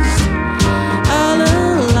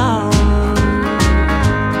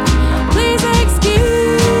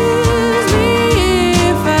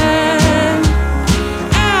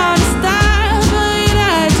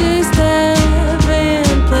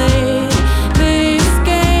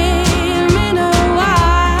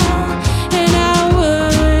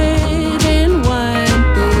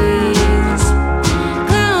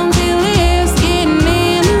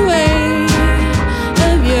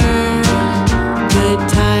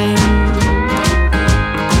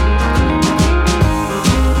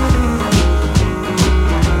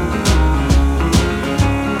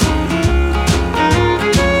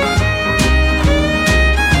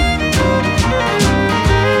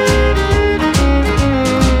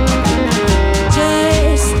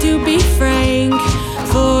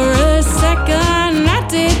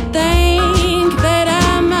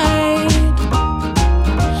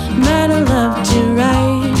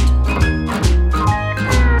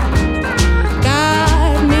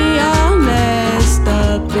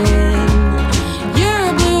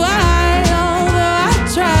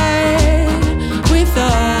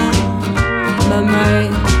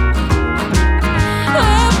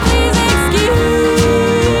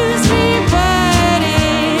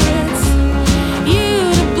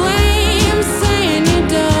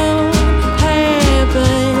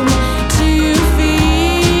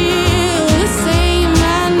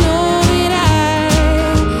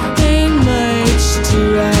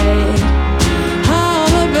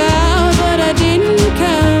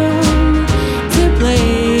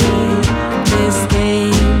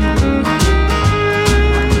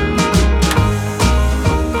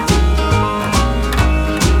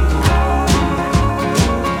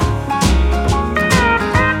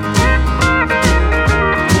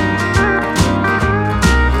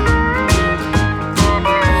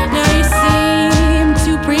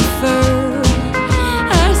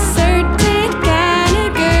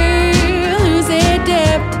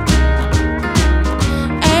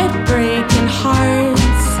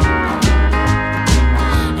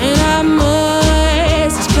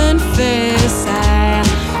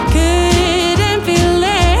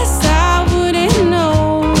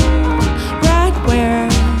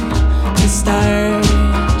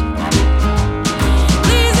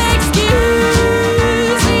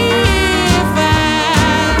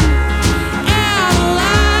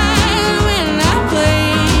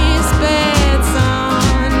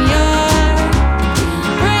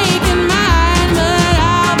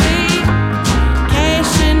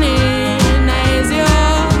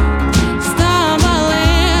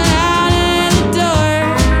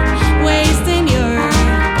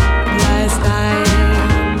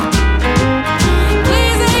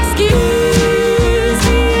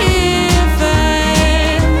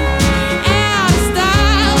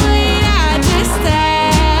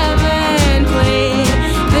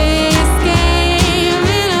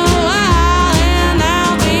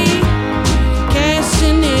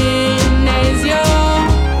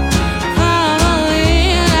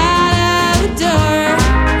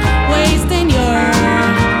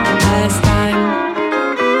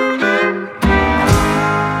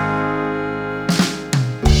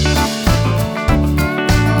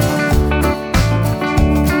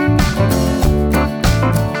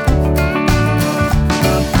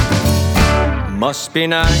 must be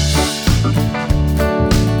nice,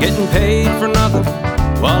 getting paid for nothing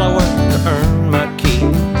while I work to earn my keep,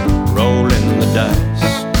 rolling the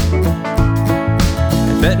dice,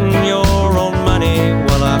 and betting your own money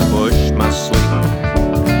while I push my sleep.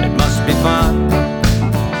 It must be fun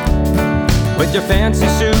with your fancy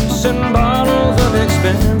suits and bottles of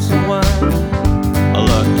expensive wine. A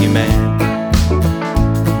lucky man,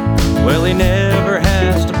 well, he never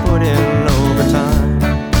has to put in overtime.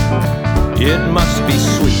 It must be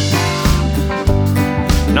sweet,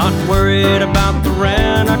 not worried about the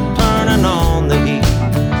rent or turning on the heat.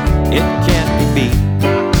 It can't be beat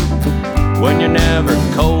when you're never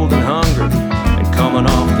cold and hungry and coming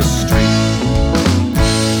off the street.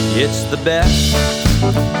 It's the best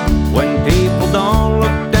when people don't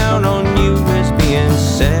look down on you as being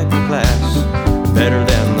second class, better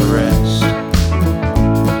than the rest,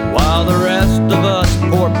 while the rest of us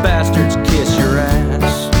poor bastards kiss your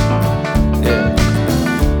ass. Yeah.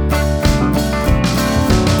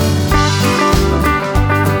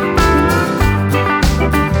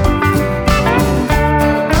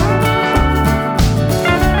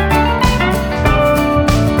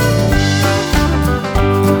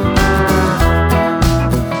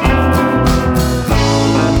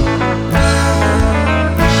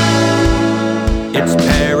 It's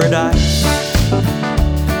paradise,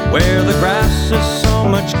 where the grass is so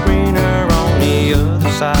much greener on the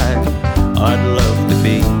other side. I'd love to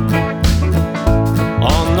be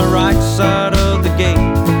on the right side of the gate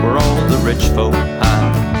where all the rich folk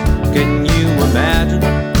hide. Can you imagine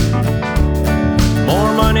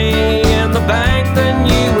more money in the bank than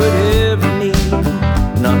you would ever need?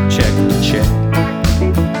 Not check to check,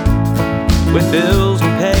 with bills to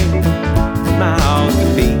pay, mouths to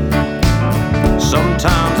feed.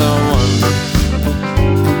 Sometimes I wonder,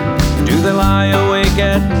 do they lie awake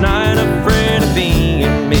at night afraid of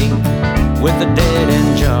being me, with a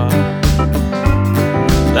dead-end job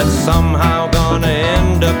that's somehow gonna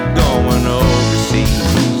end up going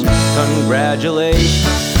overseas?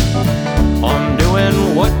 Congratulations on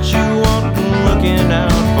doing what you want and looking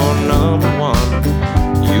out for number one.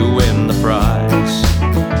 You win the prize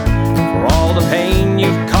for all the pain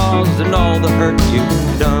you've caused and all the hurt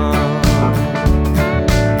you've done.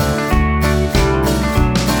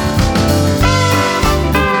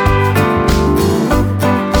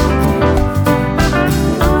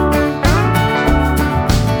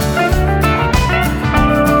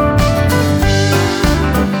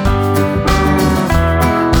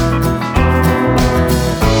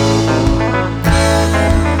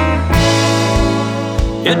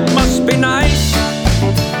 It must be nice,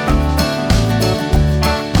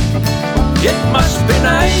 it must be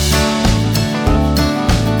nice,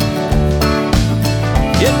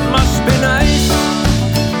 it must be nice,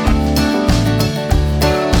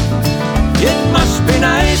 it must be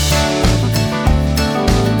nice,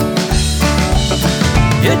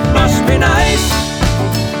 it must be nice,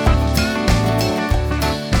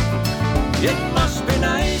 it must be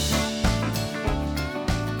nice.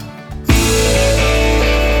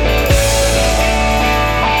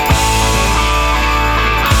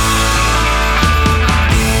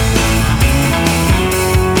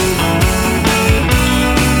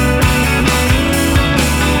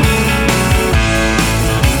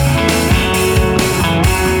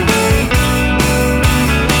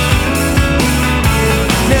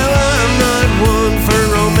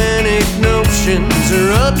 Or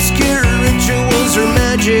obscure rituals or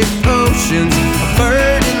magic potions. A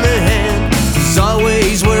bird in the hand has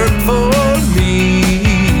always worked for me.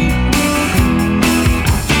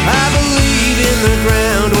 I believe in the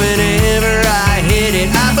ground whenever I hit it.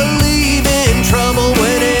 I believe in trouble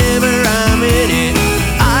whenever I'm in it.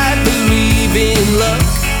 I believe in luck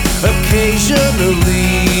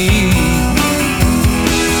occasionally.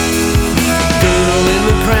 Girl in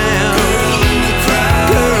the crowd,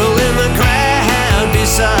 girl in the crowd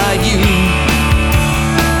beside you.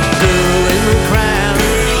 Girl in the crowd,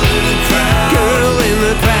 girl in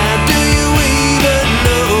the crowd, do you even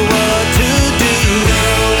know what to do?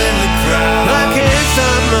 Girl in the crowd, I can't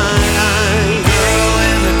stop my eyes. Girl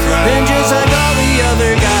in the crowd, and just like all the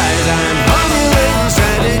other guys, I'm formulating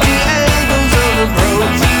strategy, angles of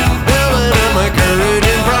approach, building up my courage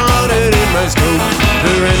and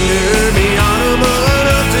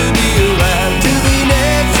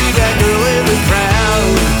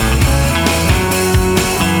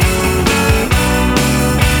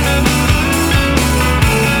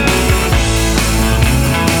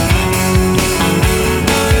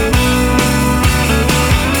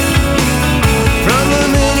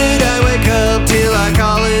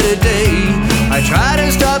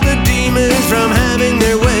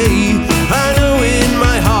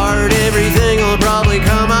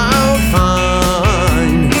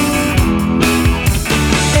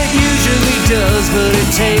does, but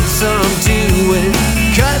it takes some doing.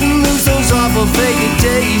 Cutting loose those awful faded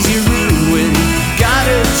days you ruin.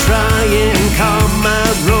 Gotta try and calm my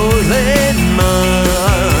rolling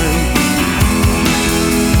mind.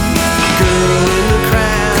 Girl in the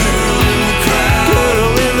crowd,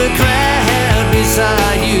 girl in the crowd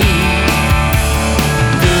beside you.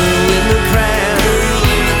 Girl in the crowd,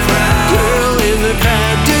 girl in the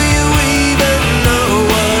crowd. Do you even know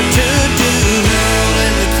what to do? Girl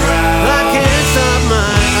in the crowd, I can't stop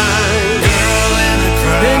my eyes. Girl in the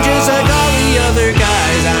crowd, and just like all the other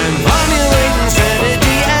guys, I'm formulating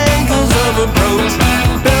strategy, angles of approach,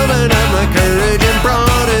 building up my courage and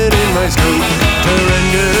broadening my scope to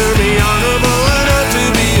render me honorable enough to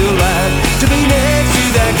be alive, to be next to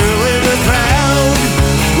that girl in the crowd.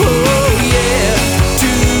 Oh yeah, to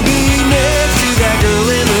be next to that girl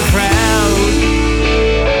in the crowd.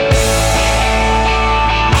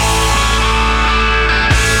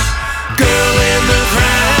 Girl in the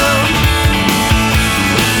crowd,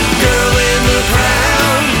 girl in the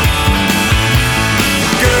crowd,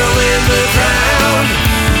 girl in the crowd,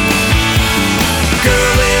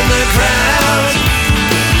 girl in the crowd.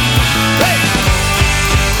 Hey!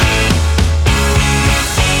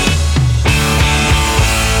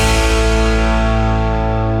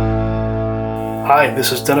 Hi,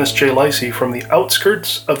 this is Dennis J. Lacey from the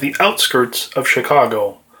outskirts of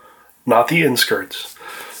Chicago, not the inskirts.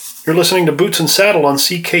 You're listening to Boots and Saddle on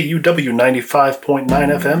CKUW 95.9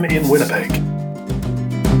 FM in Winnipeg.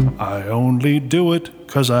 I only do it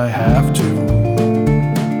 'cause I have to.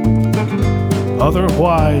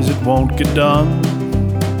 Otherwise it won't get done.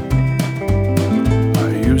 I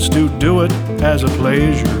used to do it as a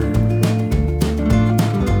pleasure.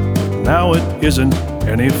 Now it isn't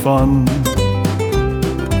any fun.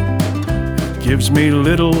 It gives me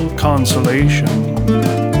little consolation.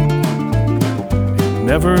 It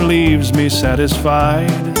never leaves me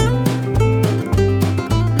satisfied.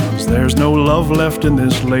 'Cause there's no love left in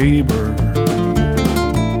this labor.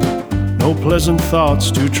 No pleasant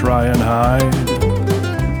thoughts to try and hide.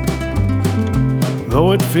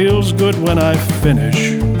 Though it feels good when I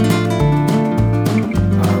finish,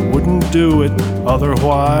 I wouldn't do it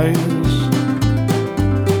otherwise.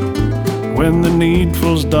 When the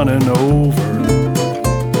needful's done and over,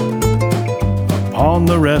 upon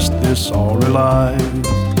the rest this all relies.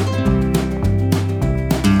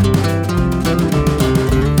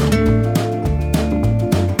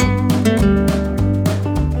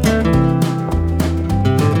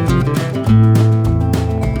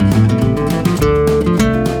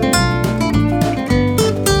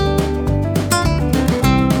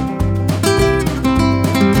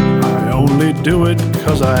 Do it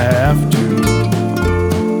 'cause I have to.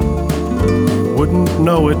 Wouldn't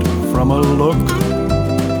know it from a look.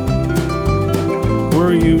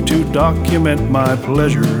 Were you to document my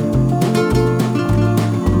pleasure,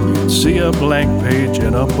 you'd see a blank page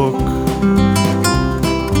in a book.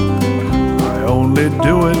 I only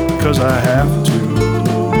do it 'cause I have to.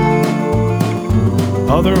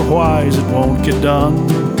 Otherwise it won't get done.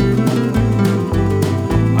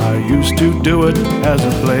 I used to do it as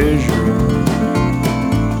a pleasure.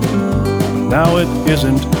 Now it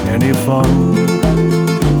isn't any fun.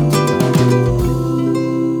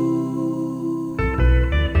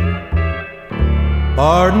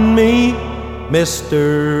 Pardon me,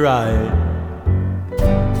 mister, I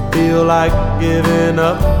feel like giving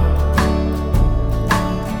up.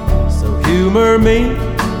 So humor me,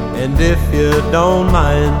 and if you don't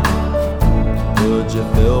mind, would you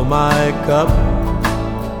fill my cup?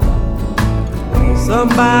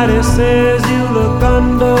 Somebody says you look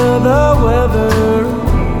under the weather,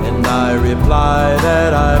 and I reply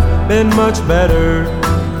that I've been much better.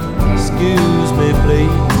 Excuse me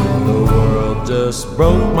please, the world just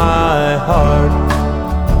broke my heart.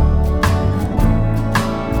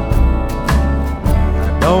 I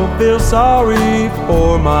don't feel sorry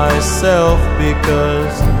for myself,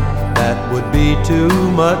 because that would be too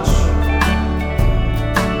much.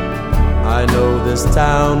 I know this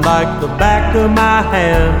town like the back of my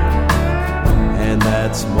hand, and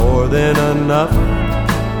that's more than enough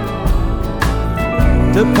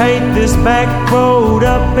to paint this back road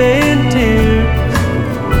up in tears.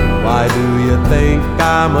 Why do you think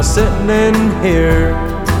I'm a-sitting in here?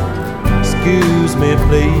 Excuse me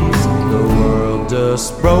please, the world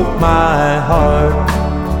just broke my heart.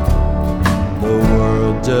 The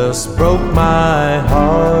world just broke my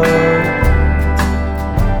heart.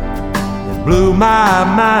 Blew my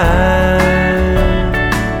mind.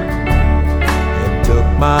 It took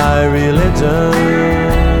my religion.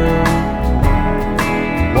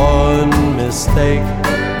 One mistake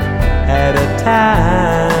at a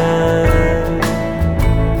time.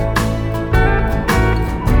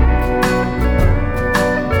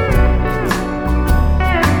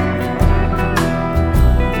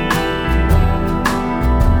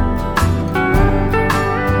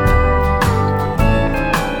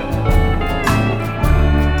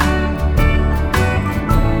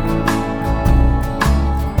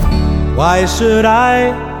 Why should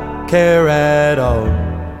I care at all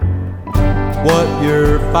what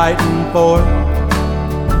you're fighting for?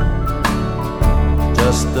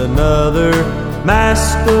 Just another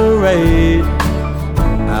masquerade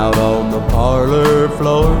out on the parlor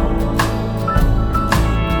floor.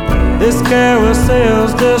 This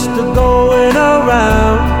carousel's just a going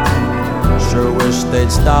around. Sure wish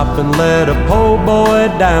they'd stop and let a po'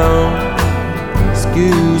 boy down.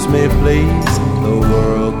 Excuse me please, the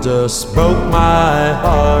world just broke my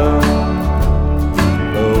heart.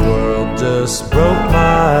 The world just broke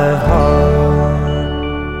my heart.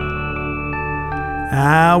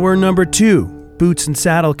 Hour number 2, Boots and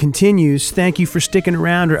Saddle continues. Thank you for sticking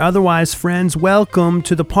around, or otherwise, friends, welcome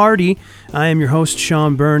to the party. I am your host,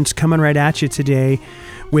 Sean Burns, coming right at you today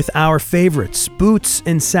with our favorites, Boots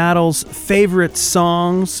and Saddle's favorite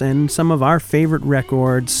songs and some of our favorite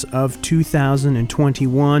records of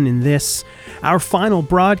 2021 in this, our final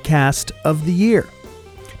broadcast of the year.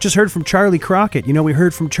 Just heard from Charlie Crockett. You know, we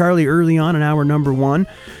heard from Charlie early on in hour number 1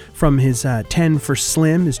 from his 10 for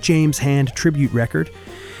Slim, his James Hand tribute record.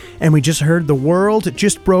 And we just heard The World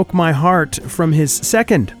Just Broke My Heart from his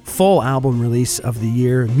second full album release of the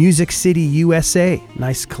year, Music City, USA.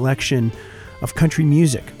 Nice collection of country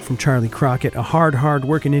music from Charlie Crockett, a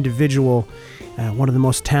hard-working individual, one of the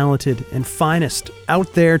most talented and finest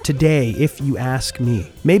out there today, if you ask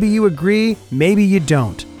me. Maybe you agree, maybe you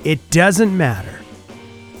don't. It doesn't matter.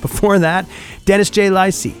 Before that, Dennis J.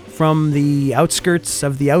 Lacey from the outskirts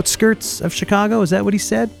of Chicago. Is that what he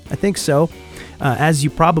said? I think so. As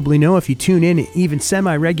you probably know, if you tune in even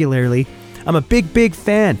semi-regularly, I'm a big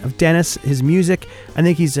fan of Dennis, his music. I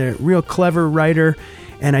think he's a real clever writer,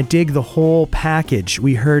 and I dig the whole package.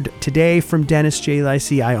 We heard today from Dennis J.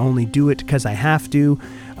 Lacey, I Only Do It Because I Have To,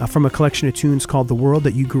 from a collection of tunes called The World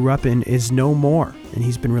That You Grew Up In Is No More. And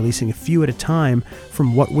he's been releasing a few at a time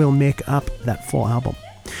from what will make up that full album.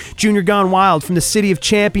 Junior Gone Wild from the City of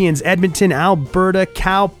Champions, Edmonton, Alberta,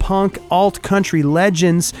 cowpunk, alt-country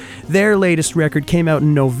legends. Their latest record came out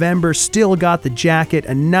in November, Still Got the Jacket,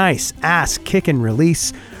 a nice ass-kicking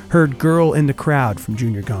release. Heard Girl in the Crowd from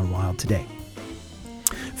Junior Gone Wild today.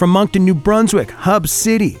 From Moncton, New Brunswick, Hub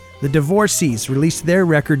City, the Divorcees released their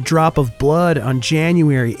record Drop of Blood on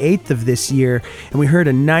January 8th of this year, and we heard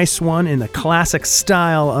a nice one in the classic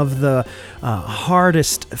style of the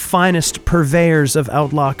hardest, finest purveyors of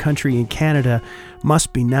outlaw country in Canada,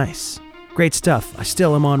 Must Be Nice. Great stuff. I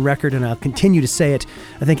still am on record, and I'll continue to say it.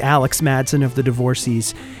 I think Alex Madsen of the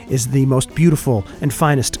Divorcees is the most beautiful and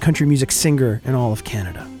finest country music singer in all of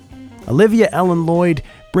Canada. Olivia Ellen Lloyd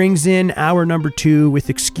brings in hour number 2 with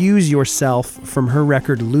Excuse Yourself from her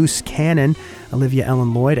record Loose Cannon. Olivia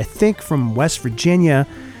Ellen Lloyd, I think from West Virginia,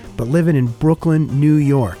 but living in Brooklyn, New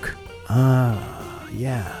York.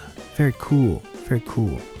 Yeah, very cool, very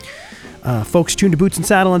cool. Folks, tuned to Boots and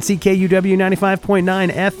Saddle on CKUW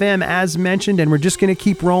 95.9 FM as mentioned, and we're just going to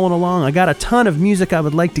keep rolling along. I got a ton of music I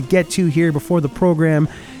would like to get to here before the program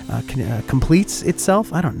completes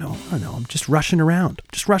itself. I don't know. I'm just rushing around.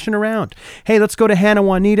 Hey, let's go to Hannah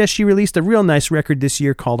Juanita. She released a real nice record this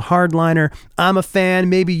year called Hardliner. I'm a fan.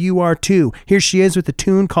 Maybe you are too. Here she is with a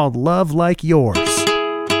tune called Love Like Yours.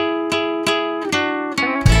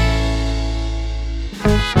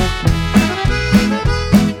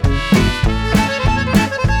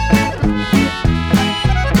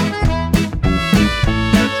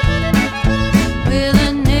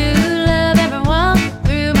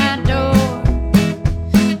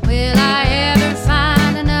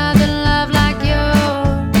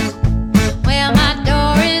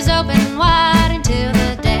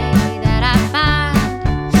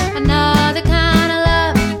 Another kind of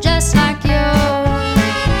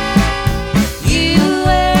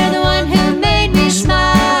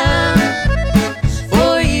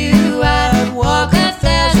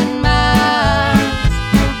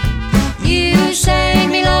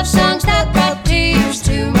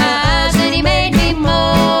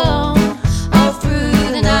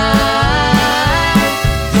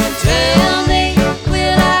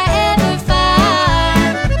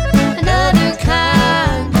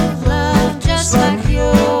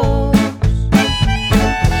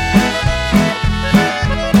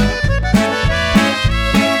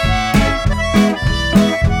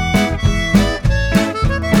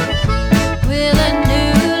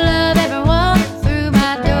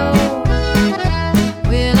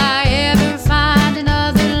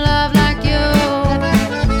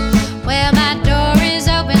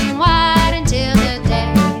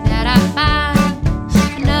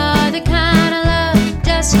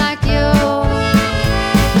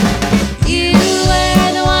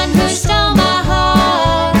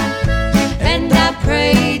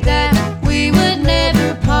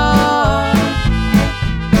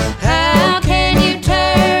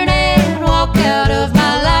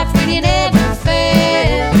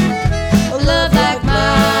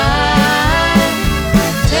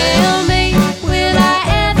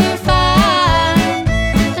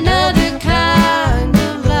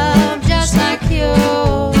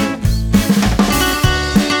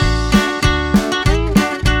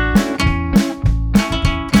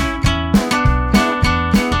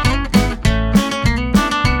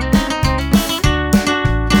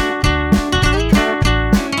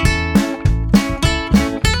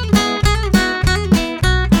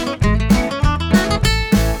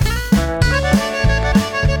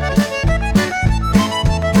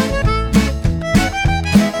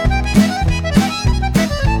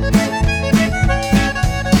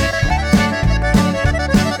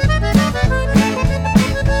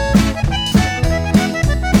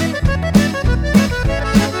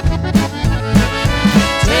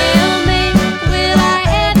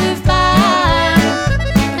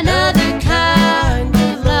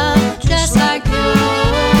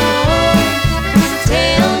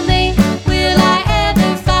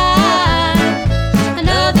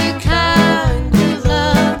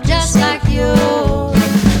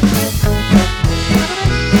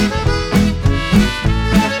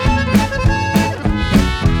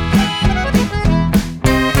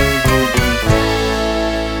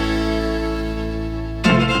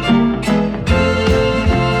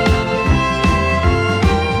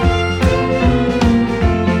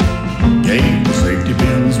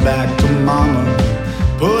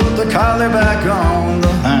Now they're back on the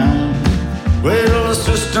line. Well, the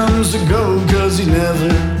system's a go, 'cause he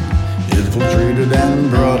never infiltrated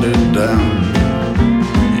and brought it down.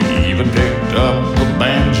 He even picked up a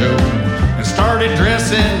banjo and started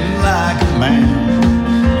dressing like a man.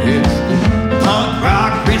 It's the punk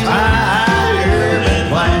rock retirement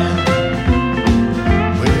plan.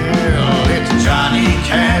 Well, it's Johnny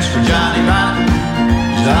Cash for Johnny Rotten,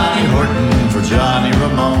 Johnny Horton for Johnny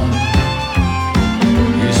Ramone.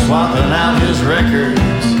 He's swapping out his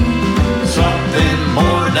records, something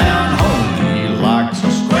more down home. He likes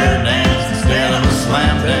a square dance instead of a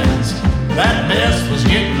slam dance. That mess was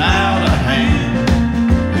getting out of hand.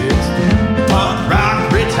 It's the punk rock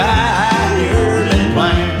retirement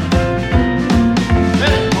plan.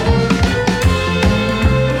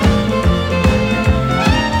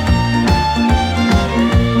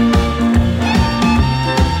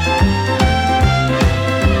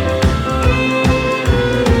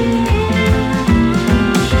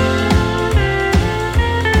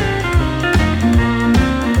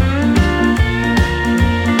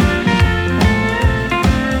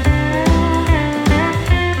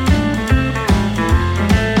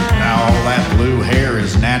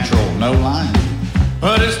 Natural, no line,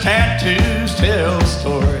 but his tattoos tell a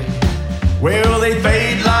story. Well, they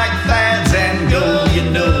fade like fads and go, you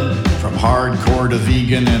know, from hardcore to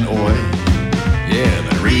vegan and oi. Yeah,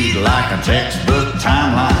 they read like a textbook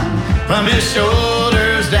timeline, from his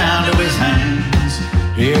shoulders down to his hands.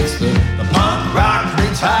 It's the punk rock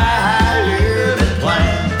retirement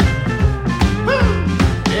plan. Woo!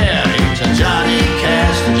 Yeah, it's a Johnny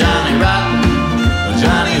Cash for Johnny Rotten, a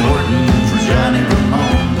Johnny Horton for Johnny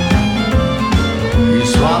Ramone.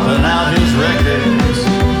 He's swapping out his records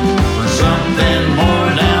for something more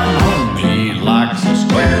down home. He likes a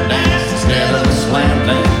square dance instead of a slam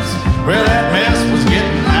dance. Well, that mess was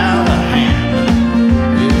getting out of hand.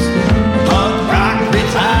 It's the punk rock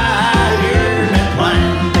retirement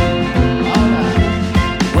plan.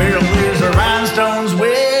 Well, there's the rhinestones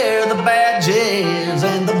where the badges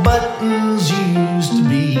and the buttons used to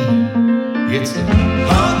be. It's the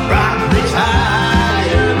punk rock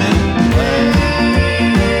retirement plan.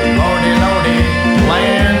 Lordy, Lordy,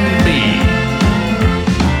 plan B.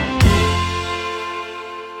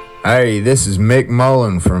 Hey, this is Mick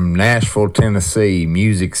Mullen from Nashville, Tennessee,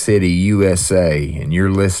 Music City, USA, and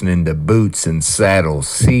you're listening to Boots and Saddles,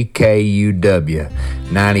 CKUW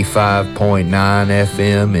 95.9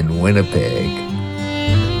 FM in Winnipeg.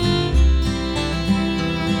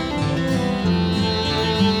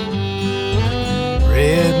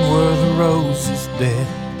 Red were the roses that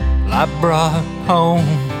I brought home.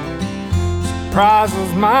 Surprise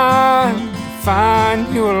was mine to find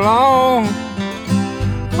you alone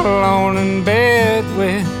in bed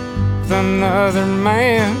with another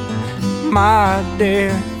man, my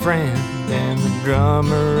dear friend and the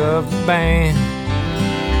drummer of the band.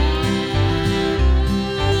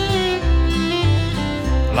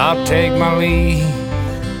 Well, I'll take my leave,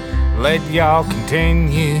 let y'all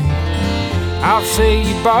continue. I'll see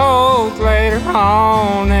you both later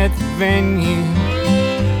on at the venue.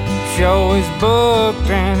 Show is booked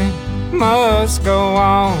and it must go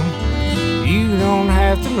on. You don't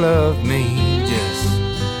have to love me, just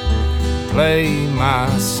play my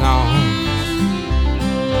songs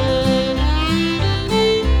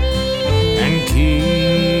and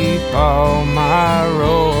keep all my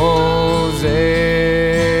roses.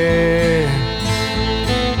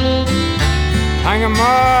 Hang 'em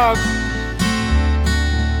up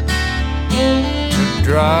to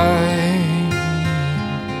dry.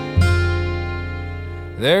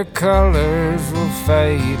 Their colors will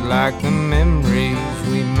fade like the memories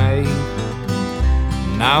we made,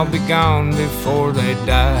 and I'll be gone before they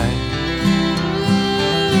die.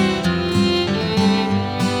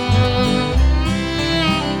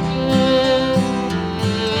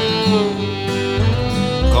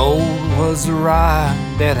 Gold was the ride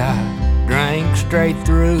that I drank straight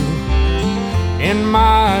through in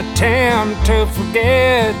my attempt to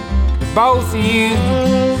forget both of you.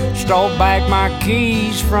 Stole back my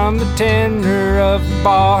keys from the tender of the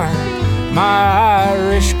bar, my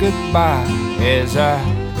Irish goodbye as I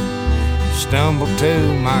stumbled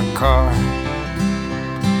to my car.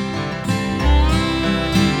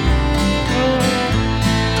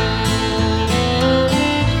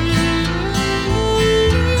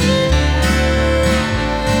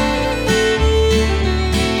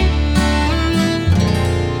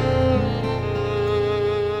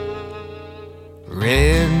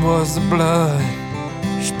 Was the blood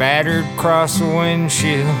spattered across the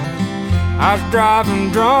windshield. I was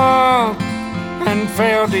driving drunk and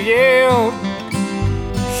failed to yield.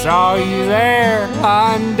 Saw you there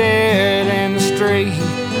lying dead in the street.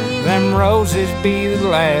 Them roses be the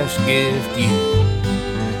last gift you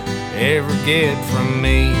ever get from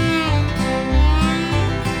me.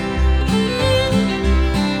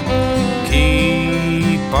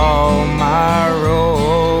 Keep all my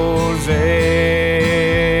roses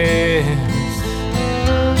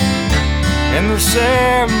in the cemetery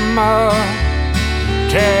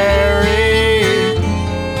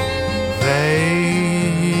vase.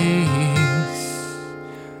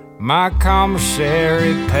 My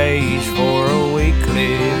commissary pays for a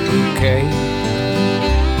weekly bouquet,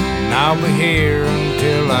 and I'll be here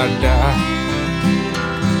until I die.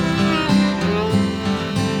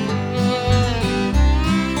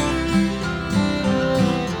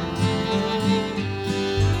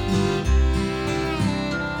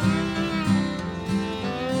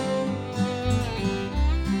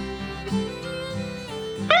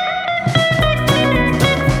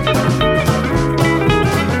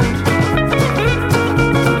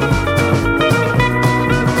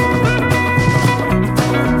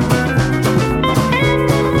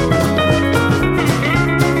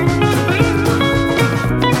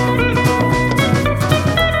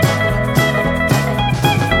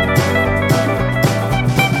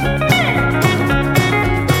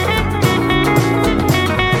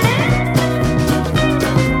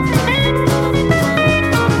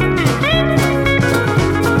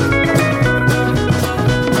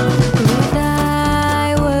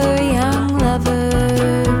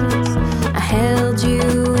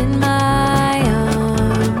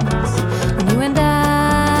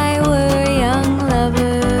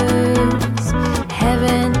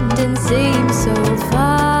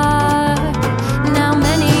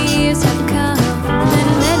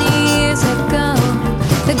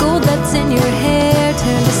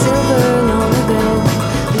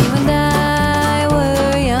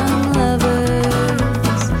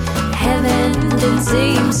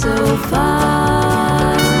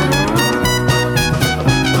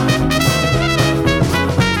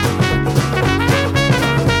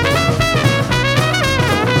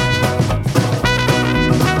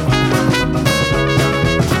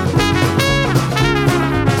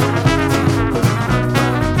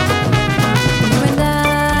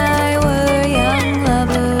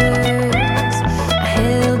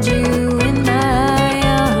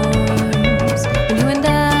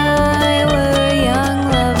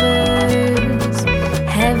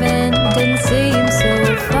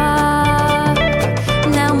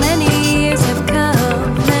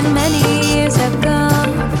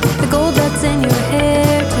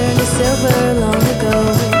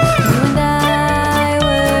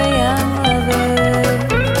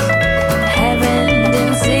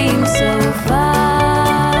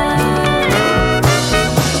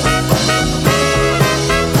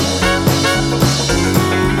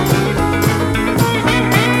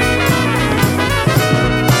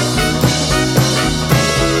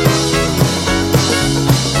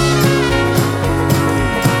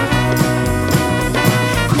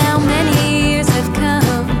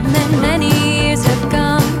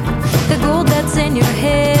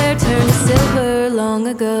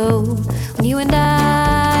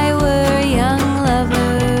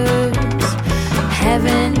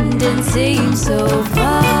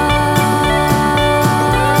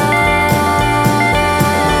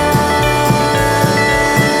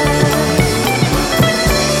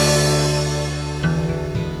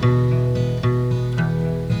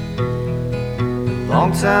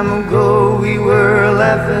 Long time ago we were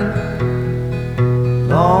laughing.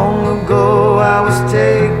 Long ago I was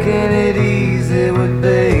taking it easy with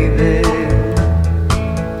baby.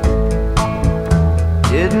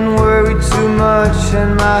 Didn't worry too much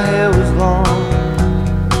and my hair was long.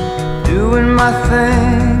 Doing my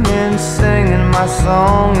thing and singing my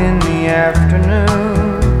song in the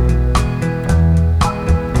afternoon.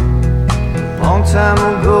 Long time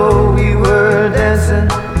ago we were dancing.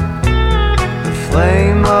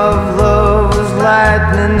 Flame of love was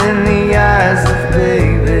lightning in the eyes of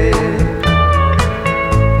baby.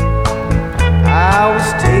 I was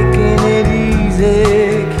taking it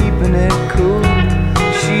easy, keeping it cool.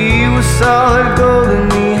 She was solid gold in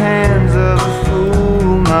the hands of a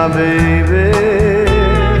fool, my baby.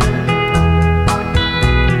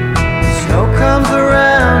 Snow comes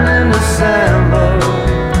around in December.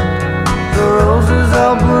 The roses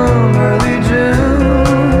all bloom early June.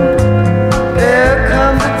 There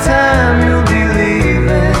comes the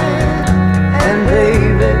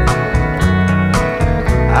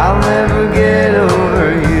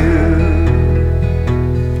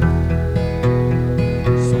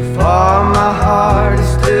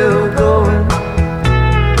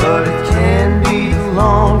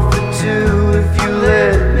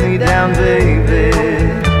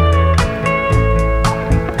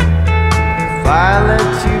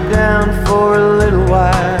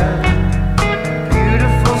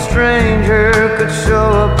could show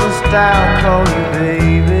up in style, call you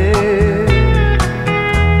baby.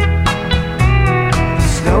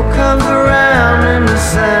 Snow comes around in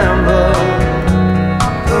December,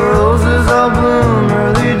 the roses all bloom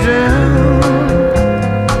early June.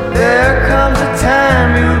 There comes a time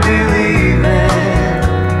you'll be leaving,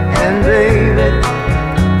 and baby,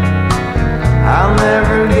 I'll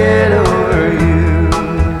never get over you.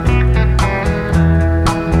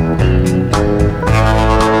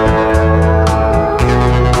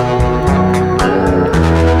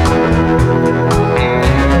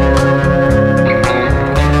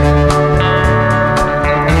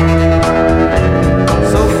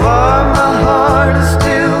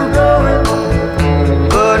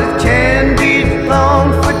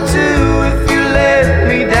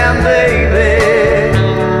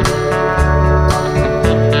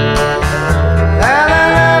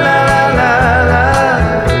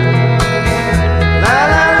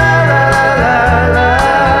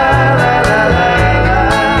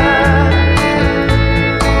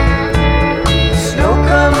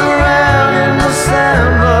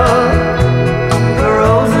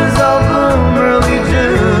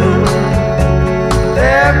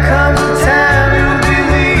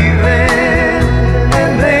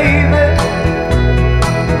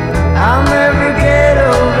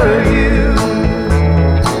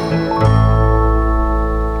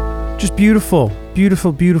 Beautiful,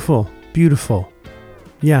 beautiful, beautiful, beautiful.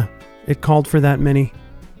 Yeah, it called for that many.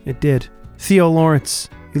 It did. Theo Lawrence.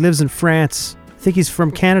 He lives in France. I think he's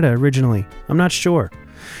from Canada originally. I'm not sure.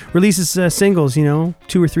 Releases singles, 2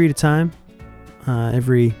 or 3 at a time,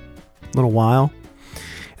 every little while.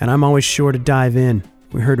 And I'm always sure to dive in.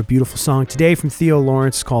 We heard a beautiful song today from Theo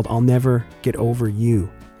Lawrence called I'll Never Get Over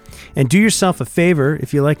You. And do yourself a favor,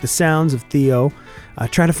 if you like the sounds of Theo,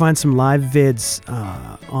 try to find some live vids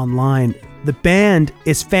online. The band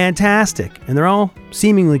is fantastic, and they're all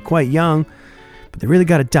seemingly quite young, but they really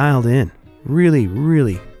got it dialed in. Really,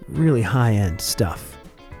 really, really high-end stuff.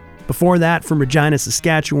 Before that, from Regina,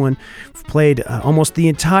 Saskatchewan, we've played almost the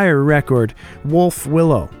entire record, Wolf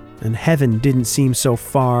Willow, and Heaven Didn't Seem So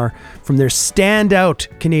Far, from their standout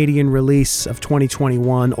Canadian release of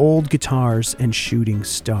 2021, Old Guitars and Shooting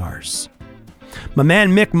Stars. My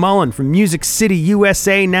man Mick Mullen from Music City,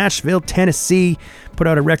 USA, Nashville, Tennessee, put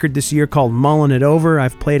out a record this year called Mullin' It Over.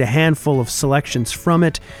 I've played a handful of selections from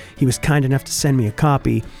it. He was kind enough to send me a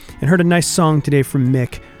copy, and heard a nice song today from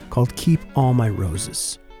Mick called Keep All My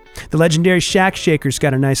Roses. The legendary Shack Shakers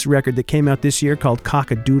got a nice record that came out this year called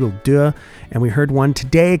Cock-a-Doodle-Duh, and we heard one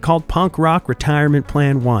today called Punk Rock Retirement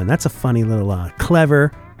Plan 1. That's a funny little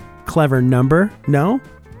clever number. No?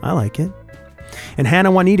 I like it. And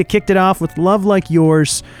Hannah Juanita kicked it off with Love Like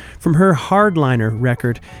Yours from her Hardliner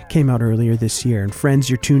record, came out earlier this year. And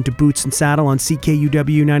friends, you're tuned to Boots and Saddle on CKUW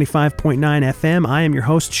 95.9 FM. I am your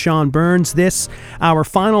host, Sean Burns. This, our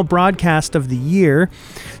final broadcast of the year.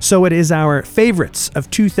 So it is our favorites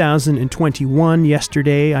of 2021.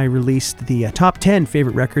 Yesterday, I released the top 10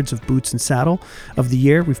 favorite records of Boots and Saddle of the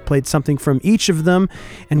year. We've played something from each of them,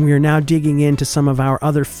 and we are now digging into some of our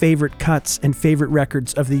other favorite cuts and favorite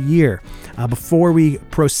records of the year. Before we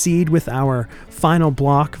proceed with our final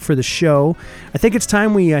block for the show, I think it's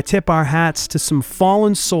time we tip our hats to some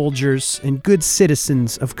fallen soldiers and good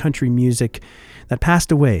citizens of country music that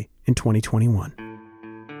passed away in 2021.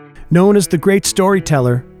 Known as the great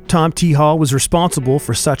storyteller, Tom T. Hall was responsible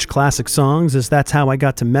for such classic songs as That's How I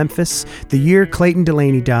Got to Memphis, The Year Clayton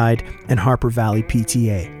Delaney Died, and Harper Valley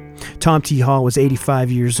PTA. Tom T. Hall was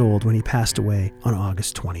 85 years old when he passed away on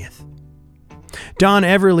August 20th. Don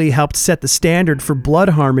Everly helped set the standard for blood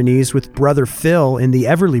harmonies with Brother Phil in the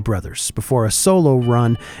Everly Brothers before a solo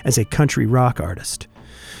run as a country rock artist.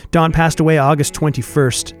 Don passed away August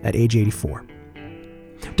 21st at age 84.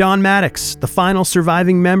 Don Maddox, the final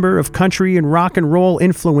surviving member of country and rock and roll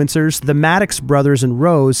influencers, the Maddox Brothers and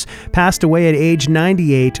Rose, passed away at age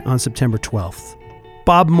 98 on September 12th.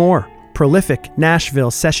 Bob Moore, prolific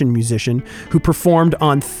Nashville session musician who performed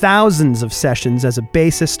on thousands of sessions as a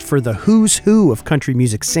bassist for the who's who of country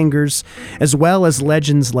music singers, as well as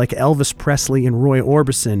legends like Elvis Presley and Roy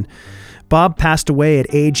Orbison. Bob passed away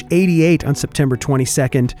at age 88 on September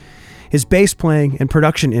 22nd. His bass playing and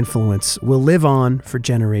production influence will live on for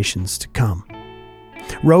generations to come.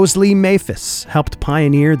 Rose Lee Maphis helped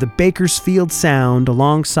pioneer the Bakersfield sound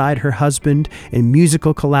alongside her husband and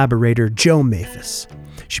musical collaborator Joe Maphis.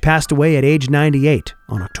 She passed away at age 98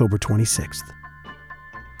 on October 26th.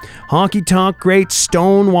 Honky-tonk great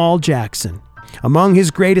Stonewall Jackson. Among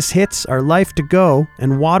his greatest hits are Life to Go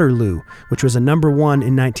and Waterloo, which was a number 1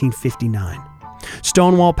 in 1959.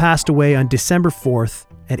 Stonewall passed away on December 4th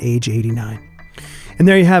at age 89. And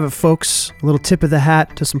there you have it, folks. A little tip of the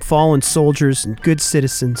hat to some fallen soldiers and good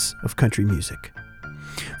citizens of country music.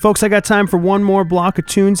 Folks, I got time for one more block of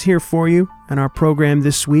tunes here for you in our program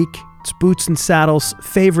this week. It's Boots and Saddles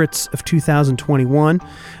Favorites of 2021,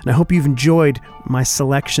 and I hope you've enjoyed my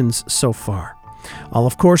selections so far. I'll,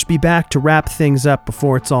 of course, be back to wrap things up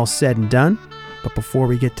before it's all said and done, but before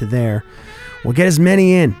we get to there, we'll get as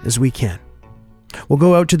many in as we can. We'll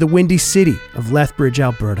go out to the Windy City of Lethbridge,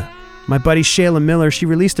 Alberta. My buddy Shayla Miller, she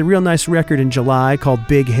released a real nice record in July called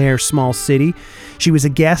Big Hair, Small City. She was a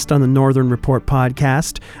guest on the Northern Report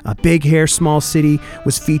podcast. Big Hair, Small City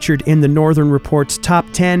was featured in the Northern Report's top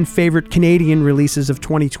 10 favorite Canadian releases of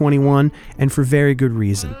 2021, and for very good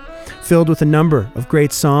reason. Filled with a number of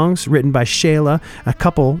great songs written by Shayla, a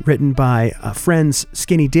couple written by friends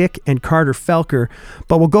Skinny Dick and Carter Felker.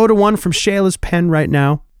 But we'll go to one from Shayla's pen right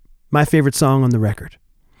now, my favorite song on the record.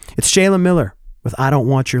 It's Shayla Miller with I Don't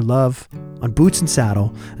Want Your Love on Boots and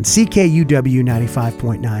Saddle on CKUW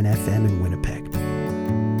 95.9 FM in Winnipeg.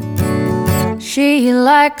 She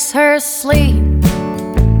likes her sleep in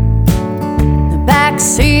the back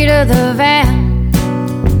seat of the van,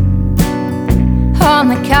 on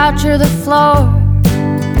the couch or the floor,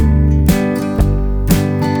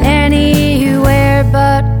 anywhere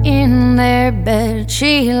but in their bed.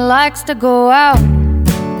 She likes to go out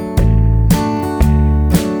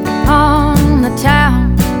on the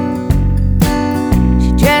town.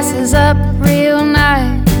 She dresses up real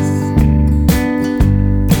nice,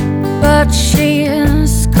 but she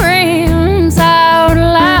screams out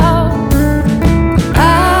loud,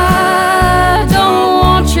 I don't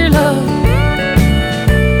want your love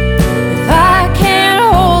if I can't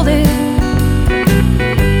hold it.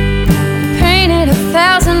 Paint it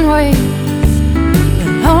 1,000 ways,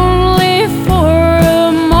 but only for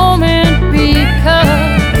a moment, because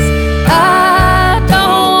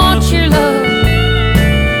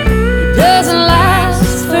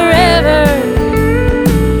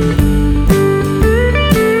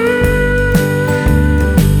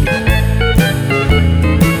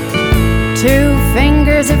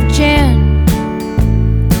of gin,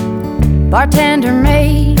 bartender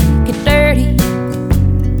make it dirty.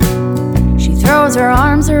 She throws her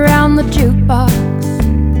arms around the jukebox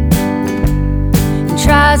and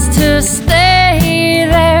tries to stay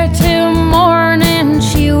there till morning.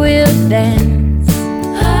 She will dance,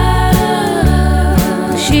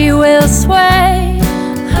 she will sway,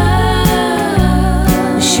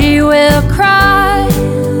 she will cry,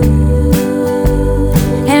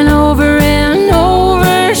 and over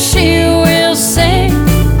she will sing,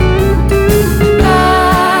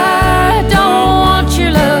 I don't want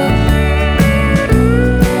your love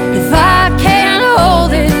if I can't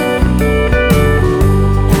hold it.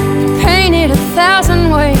 Paint it 1,000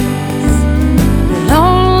 ways, but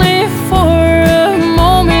only for a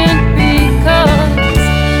moment, because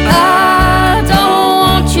I don't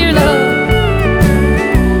want your love.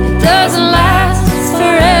 It doesn't last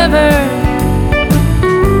forever.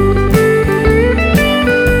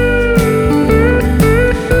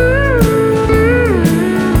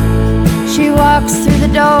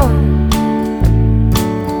 Door,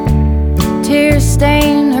 tears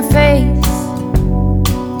stain her face,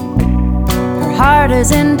 her heart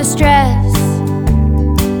is in distress,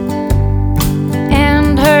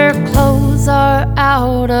 and her clothes are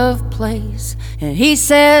out of place. And he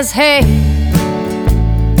says, hey,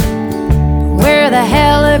 where the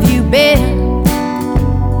hell have you been?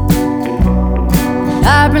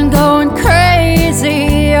 I've been going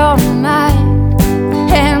crazy all night,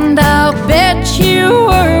 and I'll bet you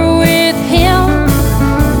were with him.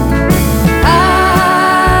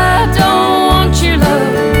 I don't want your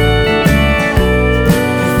love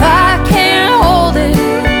if I can't hold it.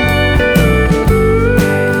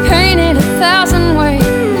 Paint it 1,000 ways,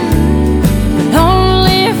 but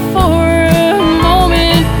only for a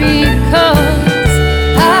moment, because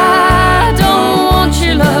I don't want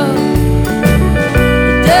your love.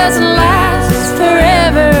 It doesn't last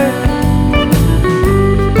forever.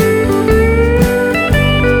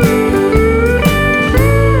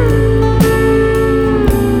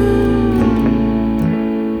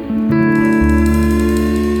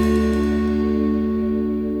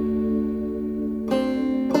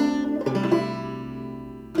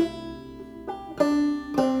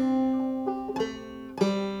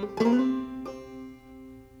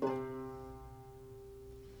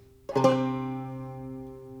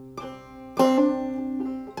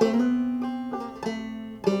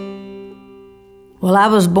 Well, I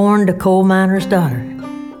was born to coal miner's daughter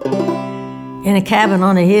in a cabin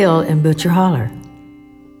on a hill in Butcher Holler.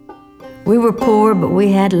 We were poor, but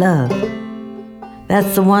we had love.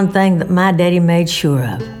 That's the one thing that my daddy made sure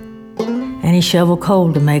of. And he shoveled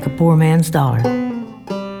coal to make a poor man's dollar.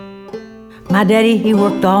 My daddy, he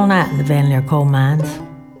worked all night in the Van Leer coal mines,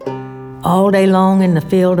 all day long in the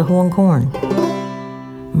field of hoeing corn.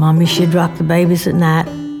 Mommy, she'd rock the babies at night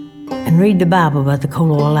and read the Bible by the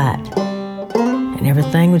coal oil light. And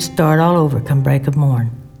everything would start all over come break of morn.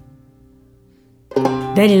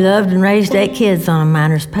 Daddy loved and raised 8 kids on a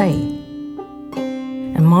miner's pay.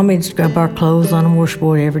 And Mommy'd scrub our clothes on a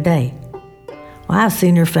washboard every day. Well, I've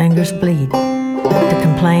seen her fingers bleed, but to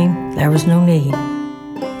complain, there was no need.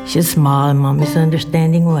 She'd smile in Mommy's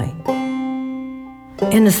understanding way.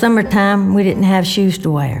 In the summertime, we didn't have shoes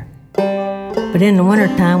to wear. But in the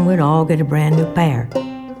wintertime, we'd all get a brand new pair.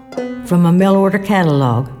 From a mail order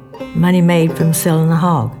catalog, money made from selling a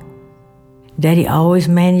hog. Daddy always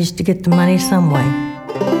managed to get the money some way.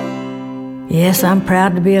 Yes, I'm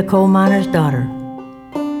proud to be a coal miner's daughter.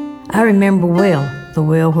 I remember well the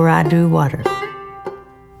well where I drew water.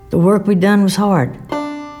 The work we done was hard.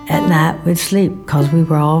 At night we'd sleep 'cause we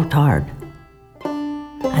were all tired.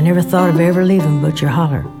 I never thought of ever leaving Butcher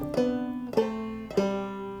Holler.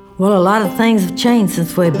 Well, a lot of things have changed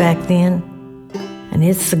since way back then, and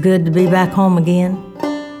it's so good to be back home again.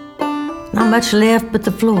 Not much left but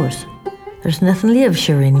the floors. There's nothing lives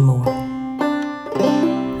sure anymore,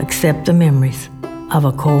 except the memories of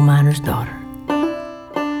a coal miner's daughter.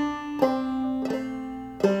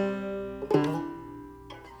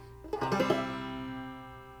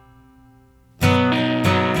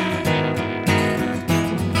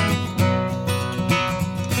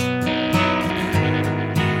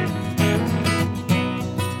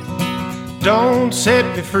 Don't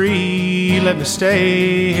set me free, let me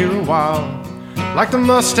stay here a while. Like the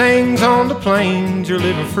Mustangs on the plains, you're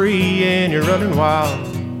living free and you're running wild.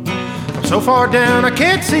 I'm so far down I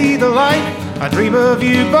can't see the light. I dream of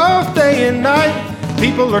you both day and night.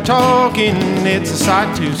 People are talking, it's a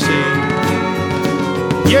sight to see.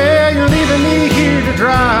 Yeah, you're leaving me here to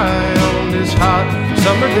dry on this hot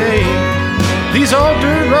summer day. These old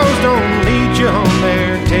dirt roads don't lead you home,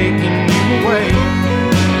 they're taking you away.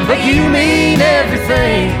 But you mean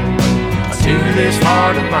everything to this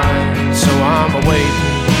heart of mine, so I'm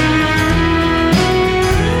awaiting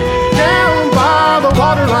down by the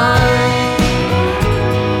waterline.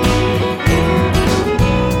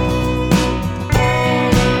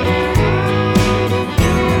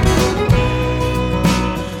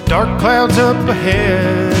 Dark clouds up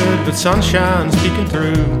ahead, but sunshine's peeking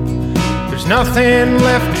through. There's nothing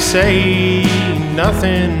left to say,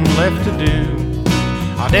 nothing left to do.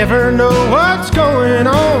 I never know what's going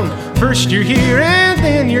on. First you're here and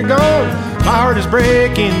then you're gone. My heart is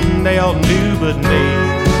breaking, they all knew but me.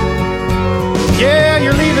 Yeah,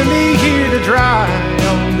 you're leaving me here to dry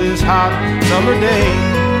on this hot summer day.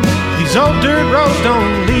 These old dirt roads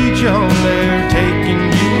don't lead you home, they're taking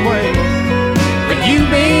you away. But you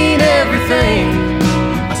mean everything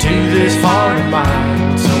to this heart of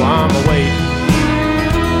mine, so I'm awaiting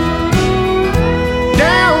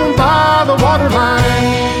down by the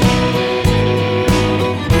waterline.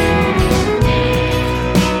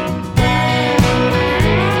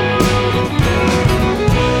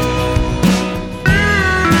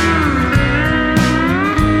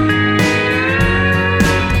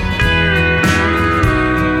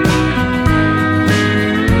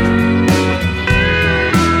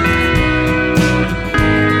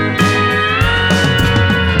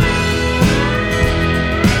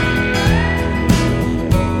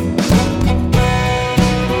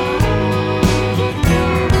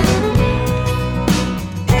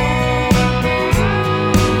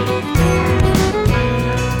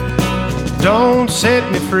 Don't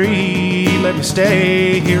set me free, let me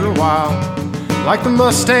stay here a while. Like the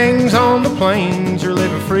Mustangs on the plains, you're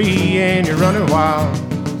living free and you're running wild.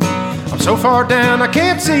 I'm so far down I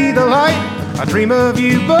can't see the light. I dream of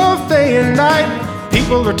you both day and night.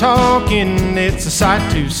 People are talking, it's a sight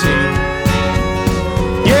to see.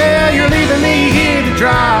 Yeah, you're leaving me here to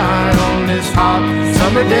dry on this hot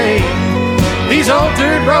summer day. These old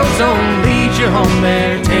dirt roads don't lead you home,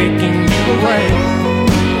 they're taking you away.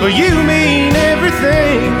 But you mean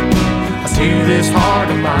everything to this heart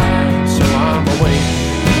of mine, so I'm away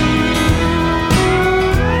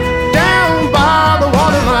down by the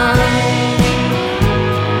waterline.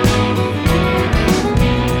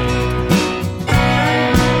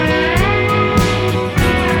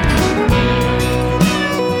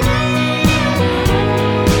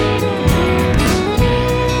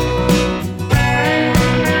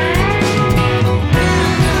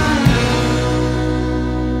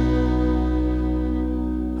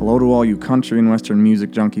 Hello to all you country and western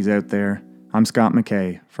music junkies out there. I'm Scott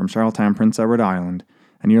McKay from Charlottetown, Prince Edward Island,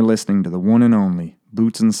 and you're listening to the one and only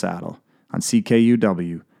Boots and Saddle on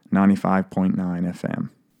CKUW 95.9 FM.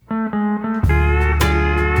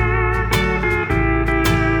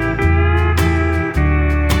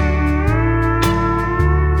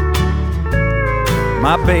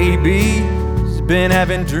 My baby's been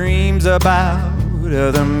having dreams about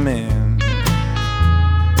other men.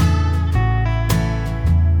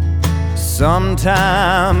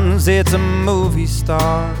 Sometimes it's a movie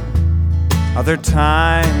star, other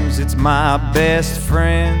times it's my best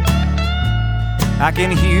friend. I can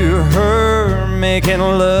hear her making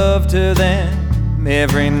love to them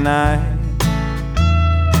every night.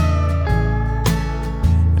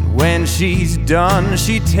 And when she's done,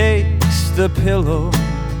 she takes the pillow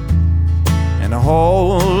and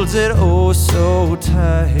holds it oh so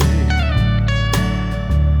tight.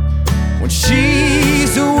 When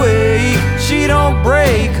she's awake, she don't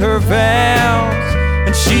break her vows,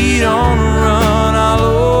 and she don't run all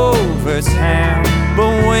over town.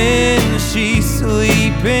 But when she's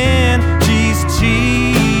sleeping, she's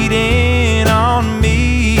cheating on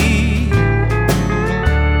me.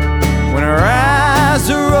 When her eyes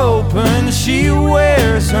are open, she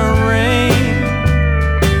wears her ring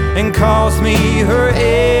and calls me her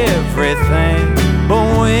everything. But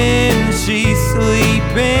when she's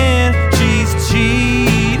sleeping, she's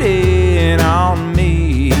cheating on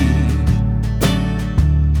me.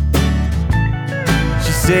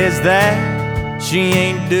 She says that she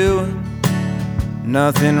ain't doing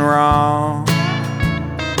nothing wrong,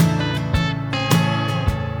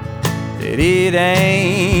 that it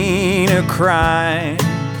ain't a crime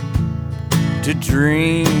to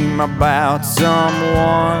dream about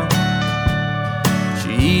someone.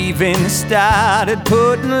 She even started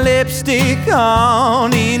putting lipstick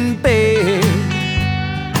on in bed,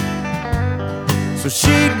 so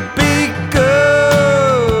she'd be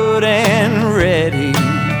good and ready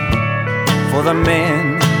for the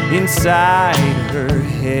men inside her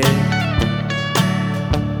head.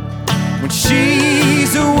 When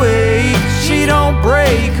she's awake, she don't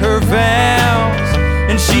break her vows,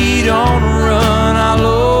 and she don't run all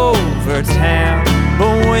over town.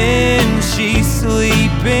 But when she's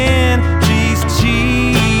sleeping, she's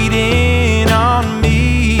cheating on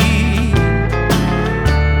me.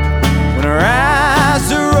 When her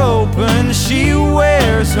eyes are open, she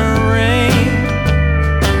wears her ring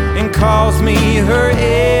and calls me her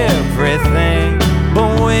everything.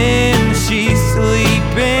 But when she's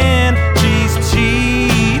sleeping, she's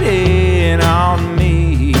cheating on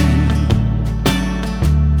me.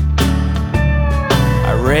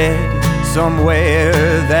 I read somewhere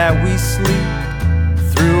that we sleep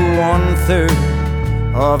through 1/3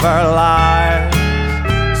 of our lives.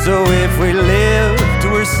 So if we live to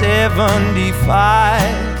we're 75,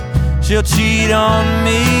 she'll cheat on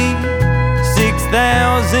me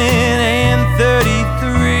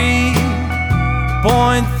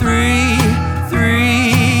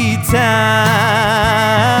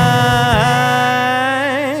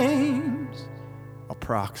times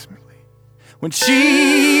approximately. When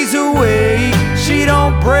she's awake, she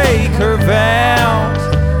don't break her vows,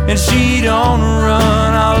 and she don't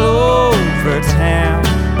run all over town.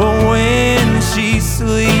 But when she's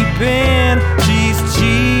sleeping, she's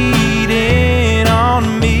cheating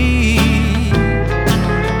on me.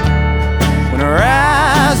 When her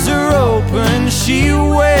eyes are open, she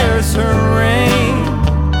wears her ring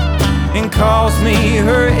and calls me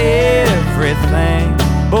her everything.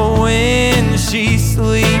 But when she's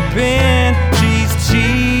sleeping, she's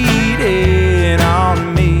cheating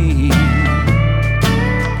on me.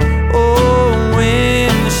 Oh,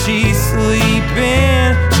 when she's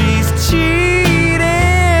sleeping, she's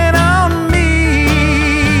cheating on me.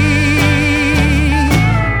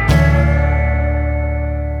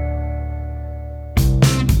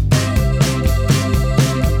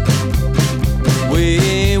 We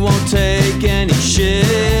won't take any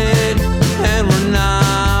shit, and we're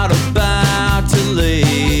not about to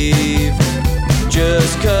leave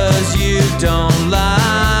just 'cause you don't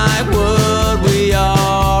like what we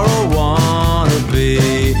are or wanna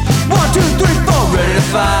be. 1, 2, 3, 4. Ready to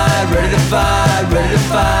fight, ready to fight, ready to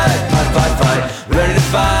fight, fight, fight, fight. Ready to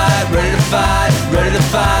fight, ready to fight, ready to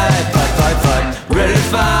fight, fight, fight, fight. Ready to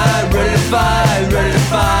fight, ready to fight, ready to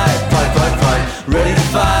fight, fight, fight, fight. Ready to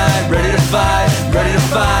fight, ready to fight, ready to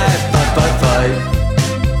fight, fight, fight, fight.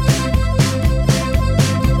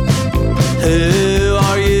 Who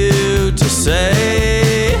are you to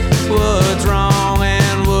say what's wrong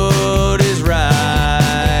and what is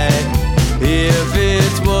right? If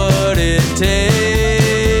it's what it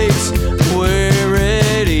takes, we're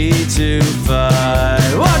ready to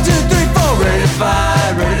fight. 1, 2, 3, 4.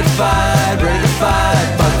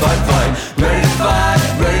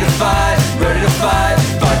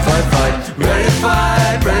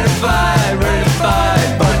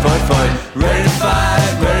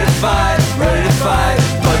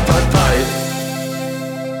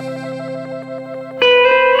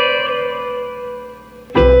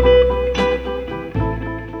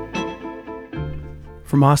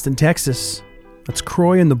 From Austin, Texas, that's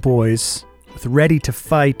Croy and the Boys with Ready to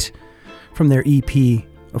Fight from their EP,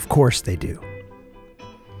 Of Course They Do.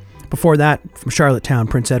 Before that, from Charlottetown,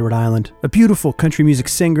 Prince Edward Island, a beautiful country music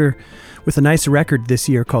singer with a nice record this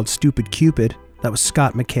year called Stupid Cupid. That was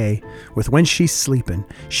Scott McKay with When She's Sleepin',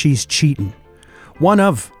 She's Cheatin'. One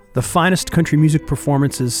of the finest country music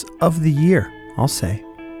performances of the year, I'll say.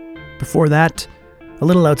 Before that, a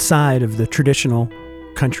little outside of the traditional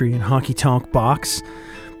country and honky-tonk box,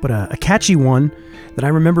 but a catchy one that I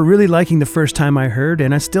remember really liking the first time I heard,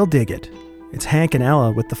 and I still dig it. It's Hank and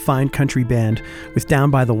Ella with the Fine Country Band with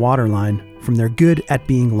Down by the Waterline from their Good at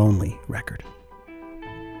Being Lonely record.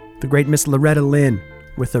 The great Miss Loretta Lynn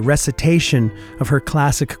with a recitation of her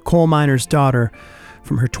classic Coal Miner's Daughter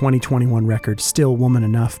from her 2021 record, Still Woman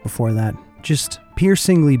Enough. Before that, just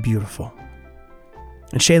piercingly beautiful.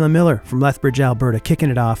 And Shayla Miller from Lethbridge, Alberta, kicking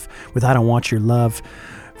it off with I Don't Want Your Love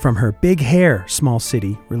from her Big Hair Small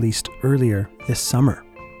City, released earlier this summer.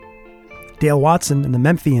 Dale Watson and the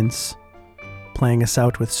Memphians playing us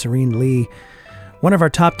out with Serene Lee. One of our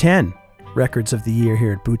top 10 records of the year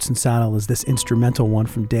here at Boots and Saddle is this instrumental one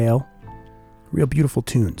from Dale. Real beautiful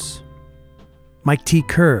tunes. Mike T.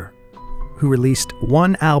 Kerr, who released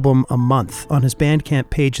one album a month on his Bandcamp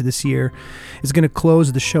page this year, is going to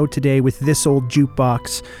close the show today with This Old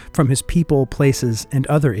Jukebox from his People, Places, and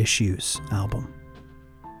Other Issues album.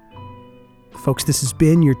 Folks, this has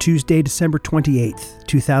been your Tuesday, December 28th,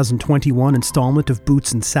 2021 installment of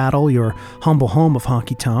Boots and Saddle, your humble home of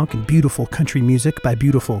honky-tonk and beautiful country music by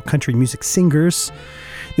beautiful country music singers.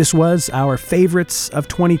 This was our Favorites of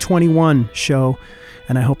 2021 show,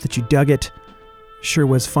 and I hope that you dug it. Sure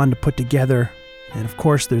was fun to put together. And of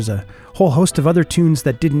course, there's a whole host of other tunes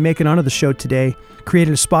that didn't make it onto the show today.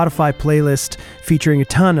 Created a Spotify playlist featuring a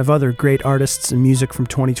ton of other great artists and music from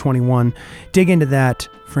 2021. Dig into that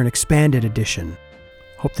for an expanded edition.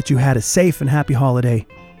 Hope that you had a safe and happy holiday.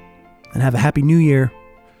 And have a happy new year.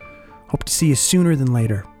 Hope to see you sooner than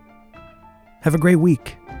later. Have a great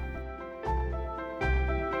week.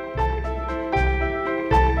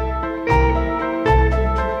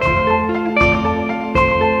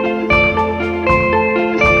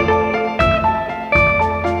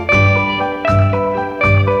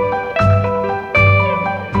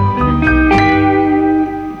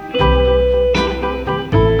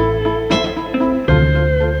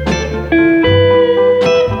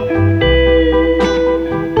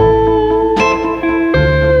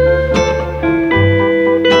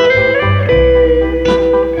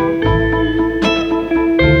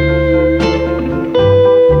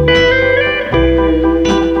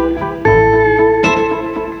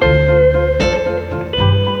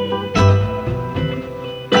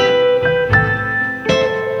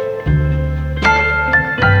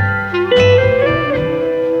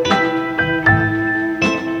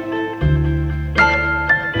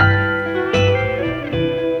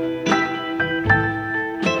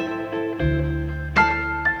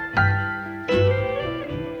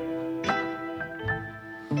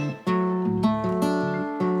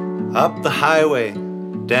 Up the highway,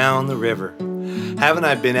 down the river. Haven't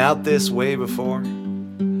I been out this way before?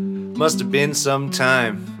 Must have been some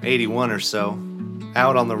time, 81 or so,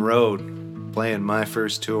 out on the road, playing my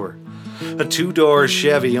first tour. A two-door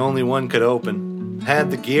Chevy, only one could open. Had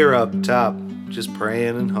the gear up top, just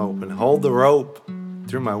praying and hoping. Hold the rope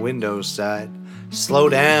through my windows side. Slow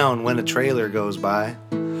down when a trailer goes by.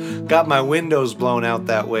 Got my windows blown out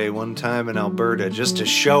that way one time in Alberta just to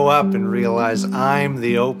show up and realize I'm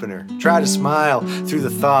the opener. Try to smile through the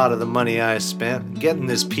thought of the money I spent getting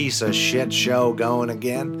this piece of shit show going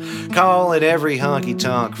again. Call it every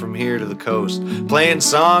honky-tonk from here to the coast. Playing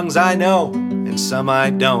songs I know and some I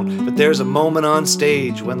don't. But there's a moment on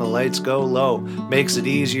stage when the lights go low. Makes it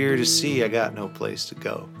easier to see I got no place to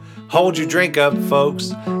go. Hold your drink up,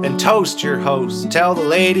 folks, and toast your host. Tell the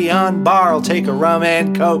lady on bar I'll take a rum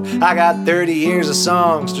and coke. I got 30 years of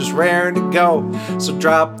songs just raring to go. So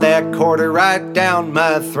drop that quarter right down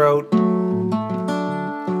my throat.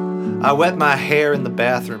 I wet my hair in the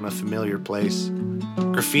bathroom, a familiar place.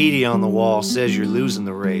 Graffiti on the wall says you're losing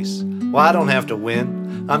the race. Well, I don't have to win.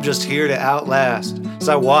 I'm just here to outlast as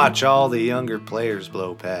I watch all the younger players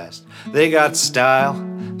blow past. They got style,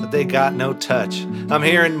 but they got no touch. I'm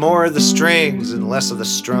hearing more of the strings and less of the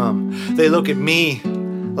strum. They look at me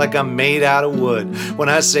like I'm made out of wood when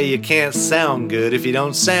I say you can't sound good if you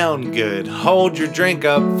don't sound good. Hold your drink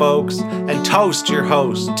up, folks, and toast your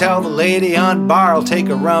host. Tell the lady on bar I'll take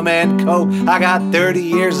a rum and coke. I got 30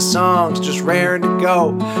 years of songs just raring to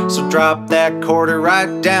go. So drop that quarter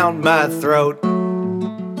right down my throat.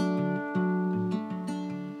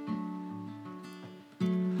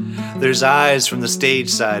 There's eyes from the stage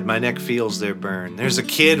side, my neck feels their burn. There's a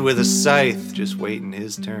kid with a scythe just waiting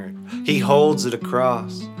his turn. He holds it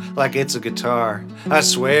across like it's a guitar. I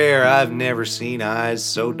swear I've never seen eyes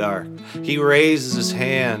so dark. He raises his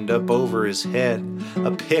hand up over his head, a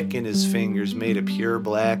pick in his fingers made of pure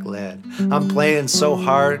black lead. I'm playing so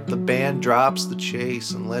hard the band drops the chase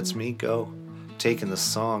and lets me go, taking the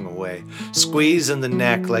song away, squeezing the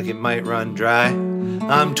neck like it might run dry.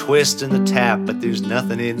 I'm twisting the tap, but there's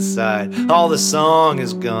nothing inside. All the song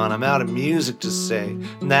is gone, I'm out of music to say,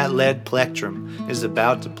 and that lead plectrum is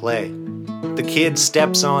about to play. The kid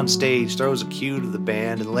steps on stage, throws a cue to the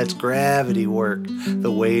band, and lets gravity work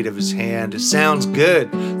the weight of his hand. It sounds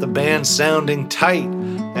good, the band's sounding tight,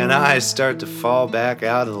 and I start to fall back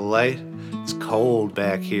out of the light. It's cold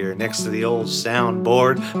back here next to the old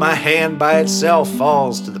soundboard. My hand by itself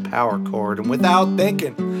falls to the power cord, and without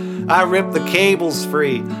thinking, I rip the cables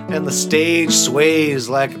free, and the stage sways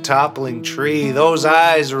like a toppling tree. Those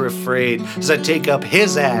eyes are afraid as I take up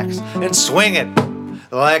his axe and swing it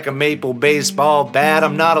like a maple baseball bat.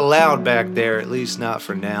 I'm not allowed back there, at least not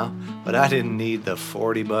for now. But I didn't need the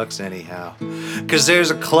 $40 anyhow. 'Cause there's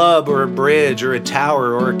a club or a bridge or a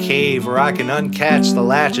tower or a cave where I can uncatch the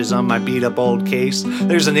latches on my beat up old case.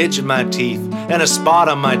 There's an itch in my teeth and a spot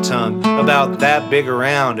on my tongue about that big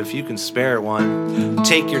around if you can spare one.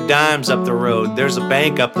 Take your dimes up the road, there's a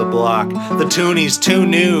bank up the block. The toonie's too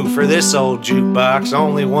new for this old jukebox.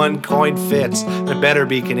 Only one coin fits, and it better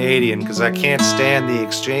be Canadian, 'cause I can't stand the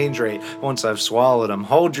exchange rate once I've swallowed them.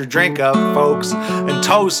 Hold your drink up, folks, and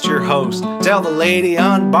toast your host. Tell the lady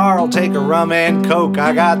on bar I'll take a rum and coke.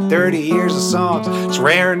 I got 30 years of songs, it's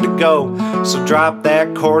raring to go, so drop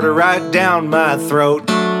that quarter right down my throat.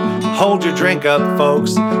 Hold your drink up,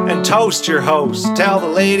 folks, and toast your host. Tell the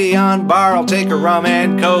lady on bar I'll take a rum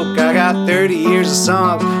and coke. I got 30 years of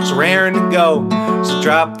songs, it's raring to go, so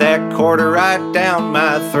drop that quarter right down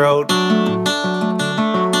my throat.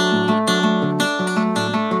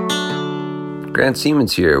 Grant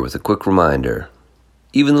Siemens here with a quick reminder.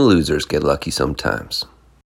 Even the losers get lucky sometimes.